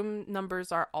 the room numbers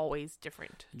are always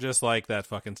different. Just like that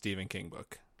fucking Stephen King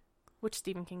book. Which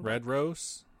Stephen King book? Red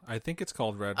Rose? I think it's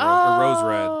called Red Rose. Or Rose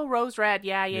Red. Oh, Rose Red.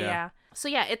 Yeah. So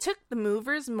yeah, it took the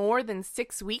movers more than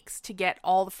 6 weeks to get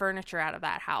all the furniture out of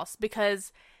that house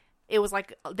because it was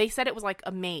like, they said it was like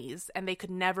a maze and they could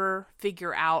never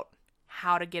figure out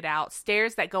how to get out.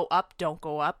 Stairs that go up don't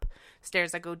go up.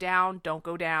 Stairs that go down don't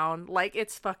go down. Like,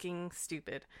 it's fucking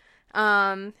stupid.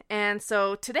 And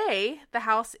so today the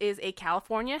house is a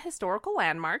California historical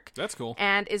landmark. That's cool.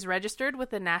 And is registered with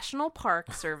the National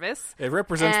Park Service. It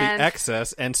represents the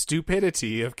excess and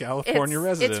stupidity of California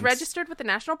residents. It's registered with the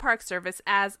National Park Service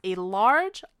as a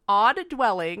large, odd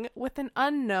dwelling with an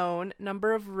unknown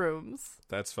number of rooms.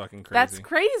 That's fucking crazy. That's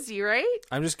crazy, right?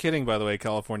 I'm just kidding, by the way,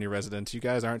 California residents. You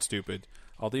guys aren't stupid.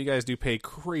 Although you guys do pay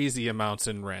crazy amounts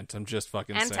in rent. I'm just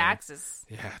fucking saying. And taxes.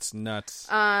 Yeah, it's nuts.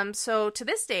 So to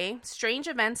this day, strange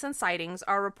events and sightings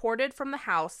are reported from the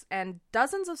house, and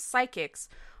dozens of psychics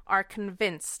are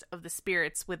convinced of the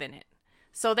spirits within it.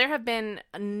 So there have been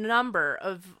a number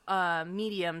of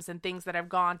mediums and things that have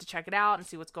gone to check it out and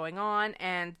see what's going on,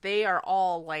 and they are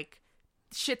all like,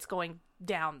 shit's going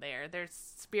down there.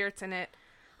 There's spirits in it.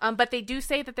 But they do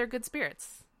say that they're good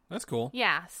spirits. That's cool.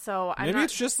 Yeah, so maybe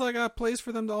it's just like a place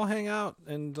for them to all hang out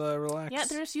and relax. Yeah,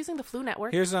 they're just using the Flu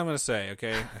Network. Here's what I'm going to say,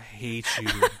 okay? I hate you.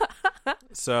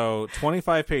 So,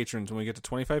 25 patrons. When we get to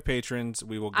 25 patrons,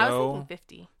 we will go... I was thinking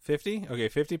 50. 50? Okay,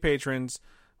 50 patrons.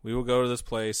 We will go to this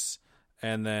place,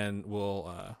 and then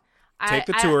we'll take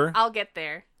the tour. I'll get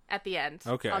there at the end.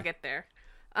 Okay. I'll get there.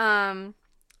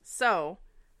 So...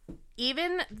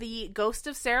 Even the ghost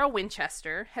of Sarah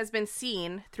Winchester has been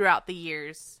seen throughout the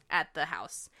years at the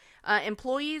house.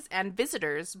 Employees and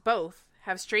visitors both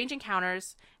have strange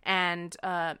encounters and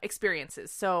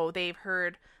experiences. So they've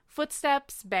heard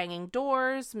footsteps, banging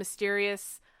doors,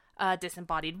 mysterious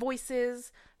disembodied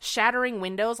voices, shattering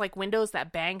windows, like windows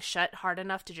that bang shut hard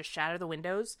enough to just shatter the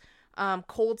windows.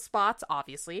 cold spots,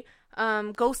 obviously,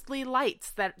 ghostly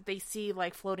lights that they see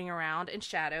like floating around, and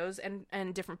shadows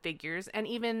and different figures, and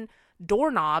even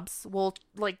doorknobs will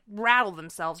like rattle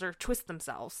themselves or twist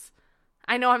themselves.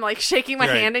 I know I'm like shaking my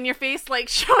hand in your face, like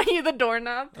showing you the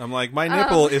doorknob. I'm like, my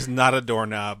nipple is not a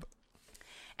doorknob.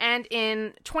 And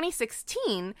in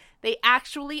 2016, they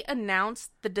actually announced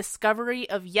the discovery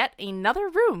of yet another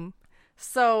room.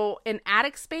 So an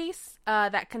attic space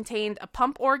that contained a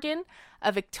pump organ,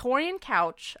 a Victorian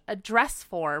couch, a dress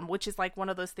form, which is like one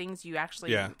of those things you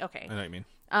actually... Yeah, okay. I know what you mean.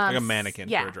 Like a mannequin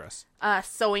for a dress.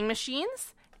 Sewing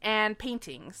machines and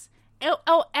paintings.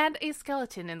 Oh, and a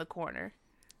skeleton in the corner.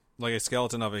 Like a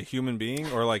skeleton of a human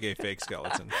being or like a fake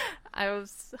skeleton? I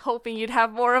was hoping you'd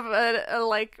have more of a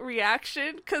like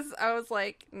reaction, because I was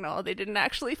like, no, they didn't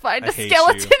actually find a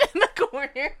skeleton in the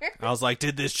corner. I was like,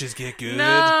 did this just get good?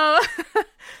 No.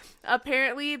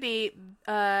 Apparently,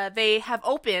 they have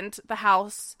opened the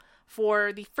house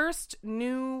for the first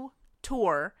new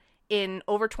tour in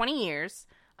over 20 years.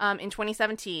 In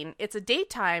 2017, it's a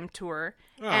daytime tour,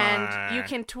 and you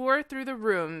can tour through the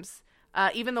rooms.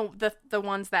 Even the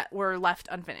ones that were left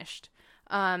unfinished.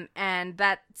 And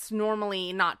that's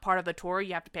normally not part of the tour.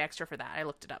 You have to pay extra for that. I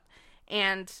looked it up.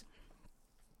 And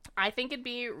I think it'd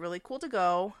be really cool to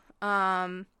go.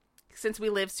 Since we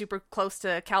live super close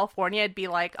to California, it'd be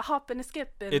like a hop and a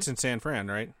skip. And it's in San Fran,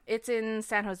 right? It's in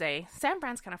San Jose. San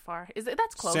Fran's kind of far.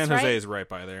 That's close, San right? Jose is right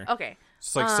by there. Okay.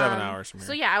 It's like 7 hours from here.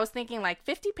 So yeah, I was thinking like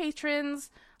 50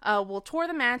 patrons. We'll tour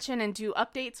the mansion and do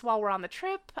updates while we're on the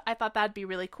trip. I thought that'd be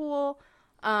really cool.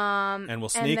 And we'll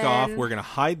sneak off. We're going to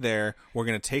hide there. We're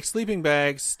going to take sleeping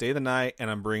bags, stay the night,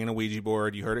 and I'm bringing a Ouija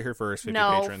board. You heard it here first, 50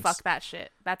 patrons. No, fuck that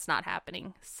shit. That's not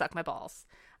happening. Suck my balls.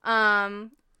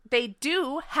 They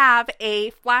do have a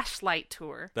flashlight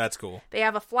tour. That's cool. They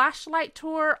have a flashlight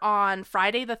tour on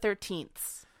Friday the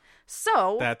 13th.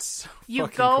 So that's you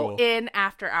go in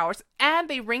after hours, and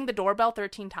they ring the doorbell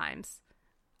 13 times.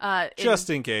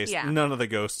 Just in case none of the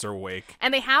ghosts are awake.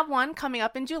 And they have one coming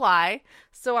up in July.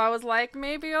 So I was like,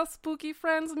 maybe our spooky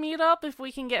friends meet up if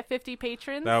we can get 50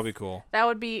 patrons. That would be cool. That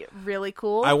would be really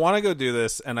cool. I want to go do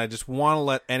this, and I just want to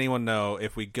let anyone know,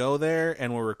 if we go there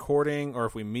and we're recording, or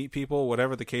if we meet people,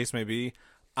 whatever the case may be,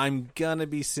 I'm gonna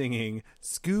be singing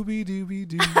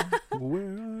Scooby-Dooby-Doo, where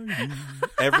are you?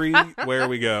 Everywhere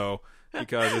we go,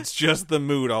 because it's just the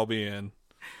mood I'll be in.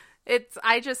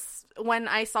 When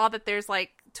I saw that there's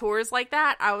like tours like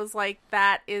that, I was like,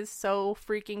 that is so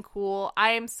freaking cool.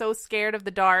 I am so scared of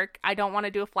the dark. I don't want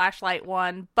to do a flashlight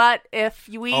one, but if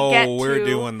we're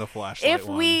doing the flashlight one. If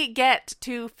we get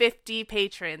to 50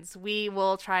 patrons, we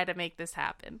will try to make this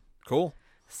happen. Cool.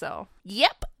 So,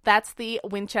 yep, that's the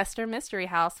Winchester Mystery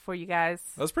House for you guys.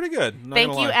 That's pretty good.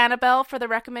 Thank you, Annabelle, for the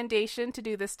recommendation to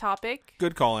do this topic.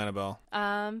 Good call, Annabelle.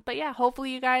 But yeah,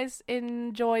 hopefully you guys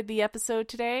enjoyed the episode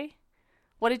today.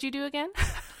 What did you do again?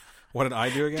 What did I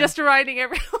do again? Just reminding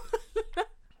everyone.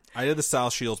 I did the Sal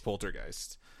Shields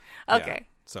Poltergeist. Okay. Yeah,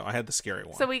 so I had the scary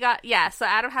one. So so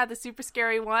Adam had the super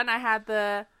scary one. I had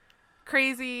the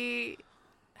crazy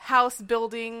house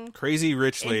building. Crazy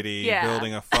rich lady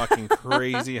building a fucking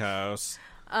crazy house.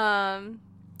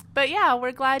 But yeah,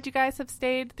 we're glad you guys have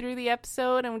stayed through the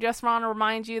episode, and we just want to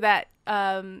remind you that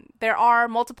there are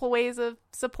multiple ways of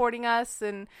supporting us,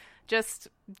 and just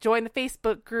join the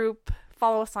Facebook group.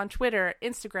 Follow us on Twitter,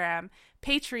 Instagram,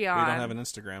 Patreon. We don't have an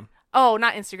Instagram. Oh,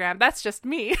 not Instagram. That's just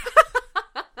me.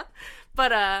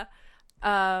 But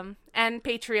and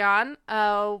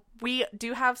Patreon. We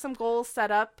do have some goals set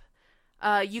up.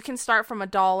 You can start from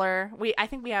 $1. I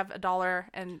think we have $1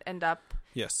 and end up.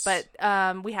 Yes. But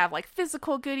we have like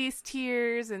physical goodies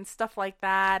tiers and stuff like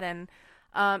that, and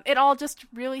it all just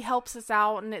really helps us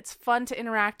out, and it's fun to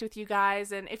interact with you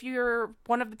guys. And if you're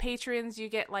one of the patrons, you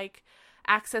get like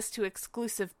access to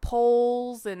exclusive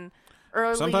polls and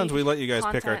early. Sometimes we let you guys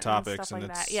pick our topics, and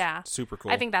it's super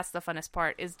cool. I think that's the funnest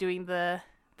part, is doing the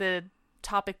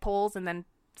topic polls and then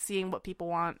seeing what people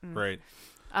want. And, right.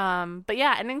 But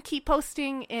yeah, and then keep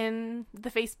posting in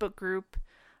the Facebook group.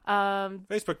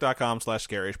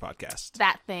 Facebook.com/Scarish Podcast.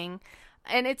 That thing.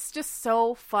 And it's just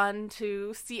so fun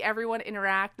to see everyone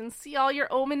interact and see all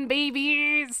your Omen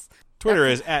babies. Twitter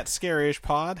is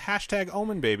 @ScaryishPod.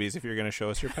 #OmenBabies if you're going to show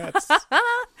us your pets.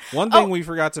 One thing we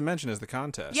forgot to mention is the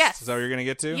contest. Yes. Is that what you're going to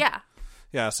get to? Yeah.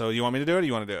 Yeah, so you want me to do it, or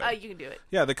you want to do it? You can do it.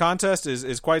 Yeah, the contest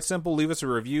is quite simple. Leave us a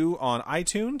review on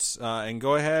iTunes, and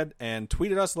go ahead and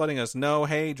tweet at us letting us know,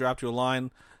 hey, dropped you a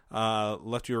line,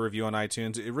 left you a review on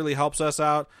iTunes. It really helps us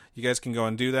out. You guys can go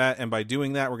and do that, and by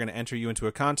doing that, we're going to enter you into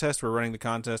a contest. We're running the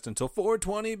contest until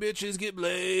 420 bitches get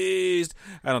blazed.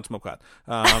 I don't smoke pot.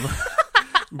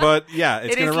 But yeah,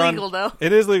 it's going to run. It is legal, though.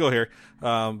 It is legal here.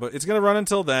 But it's going to run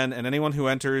until then, and anyone who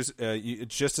enters,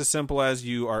 it's just as simple as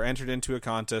you are entered into a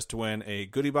contest to win a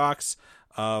goodie box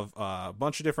of a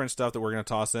bunch of different stuff that we're going to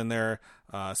toss in there.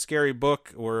 Scary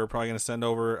book. We're probably going to send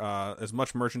over as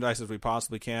much merchandise as we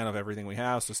possibly can of everything we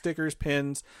have. So stickers,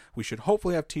 pins. We should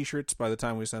hopefully have t-shirts by the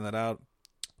time we send that out.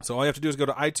 So all you have to do is go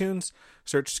to iTunes,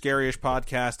 search Scary-ish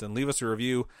Podcast, and leave us a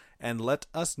review, and let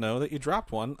us know that you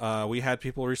dropped one. We had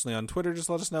people recently on Twitter just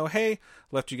let us know, hey,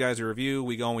 left you guys a review.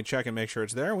 We go and we check and make sure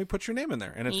it's there, and we put your name in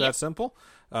there. And it's that simple.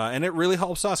 And it really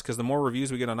helps us, because the more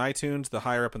reviews we get on iTunes, the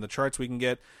higher up in the charts we can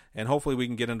get, and hopefully we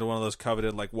can get into one of those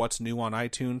coveted, like, what's new on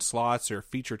iTunes slots, or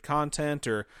featured content,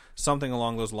 or something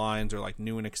along those lines, or, like,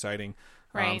 new and exciting.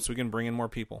 Right. So we can bring in more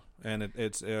people, and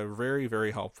it's very,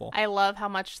 very helpful. I love how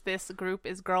much this group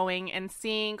is growing, and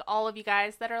seeing all of you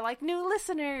guys that are like new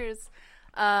listeners.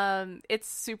 It's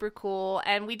super cool,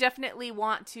 and we definitely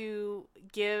want to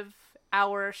give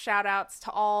our shout outs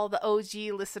to all the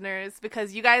OG listeners,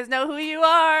 because you guys know who you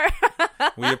are.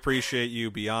 We appreciate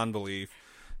you beyond belief.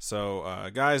 So,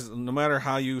 guys, no matter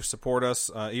how you support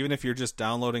us, even if you're just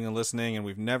downloading and listening and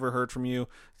we've never heard from you,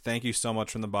 thank you so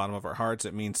much from the bottom of our hearts.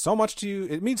 It means so much to you.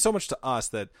 It means so much to us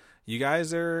that you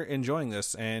guys are enjoying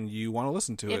this and you want to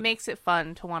listen to it. It makes it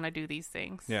fun to want to do these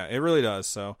things. Yeah, it really does.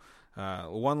 So,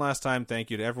 one last time, thank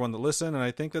you to everyone that listened. And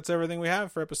I think that's everything we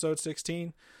have for episode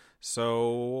 16.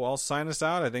 So I'll sign us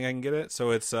out. I think I can get it. So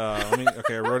it's,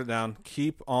 okay, I wrote it down.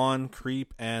 Keep on,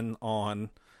 creep, and on.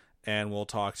 And we'll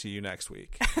talk to you next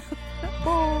week.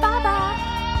 Bye-bye.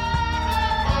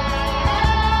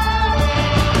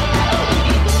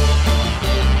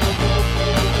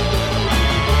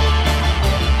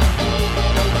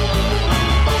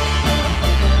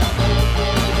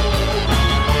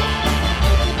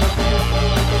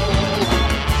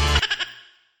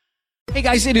 Hey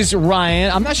guys, it is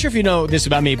Ryan. I'm not sure if you know this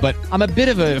about me, but I'm a bit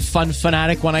of a fun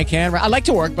fanatic when I can. I like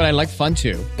to work, but I like fun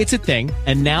too. It's a thing.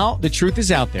 And now the truth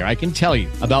is out there. I can tell you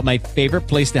about my favorite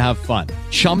place to have fun.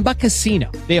 Chumba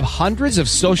Casino. They have hundreds of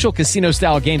social casino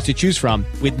style games to choose from,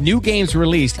 with new games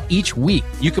released each week.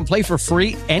 You can play for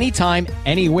free anytime,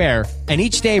 anywhere. And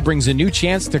each day brings a new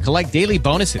chance to collect daily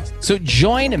bonuses. So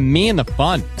join me in the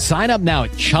fun. Sign up now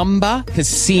at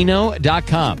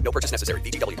ChumbaCasino.com. No purchase necessary.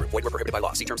 VGW Group. Void where prohibited by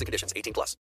law. See terms and conditions. 18+.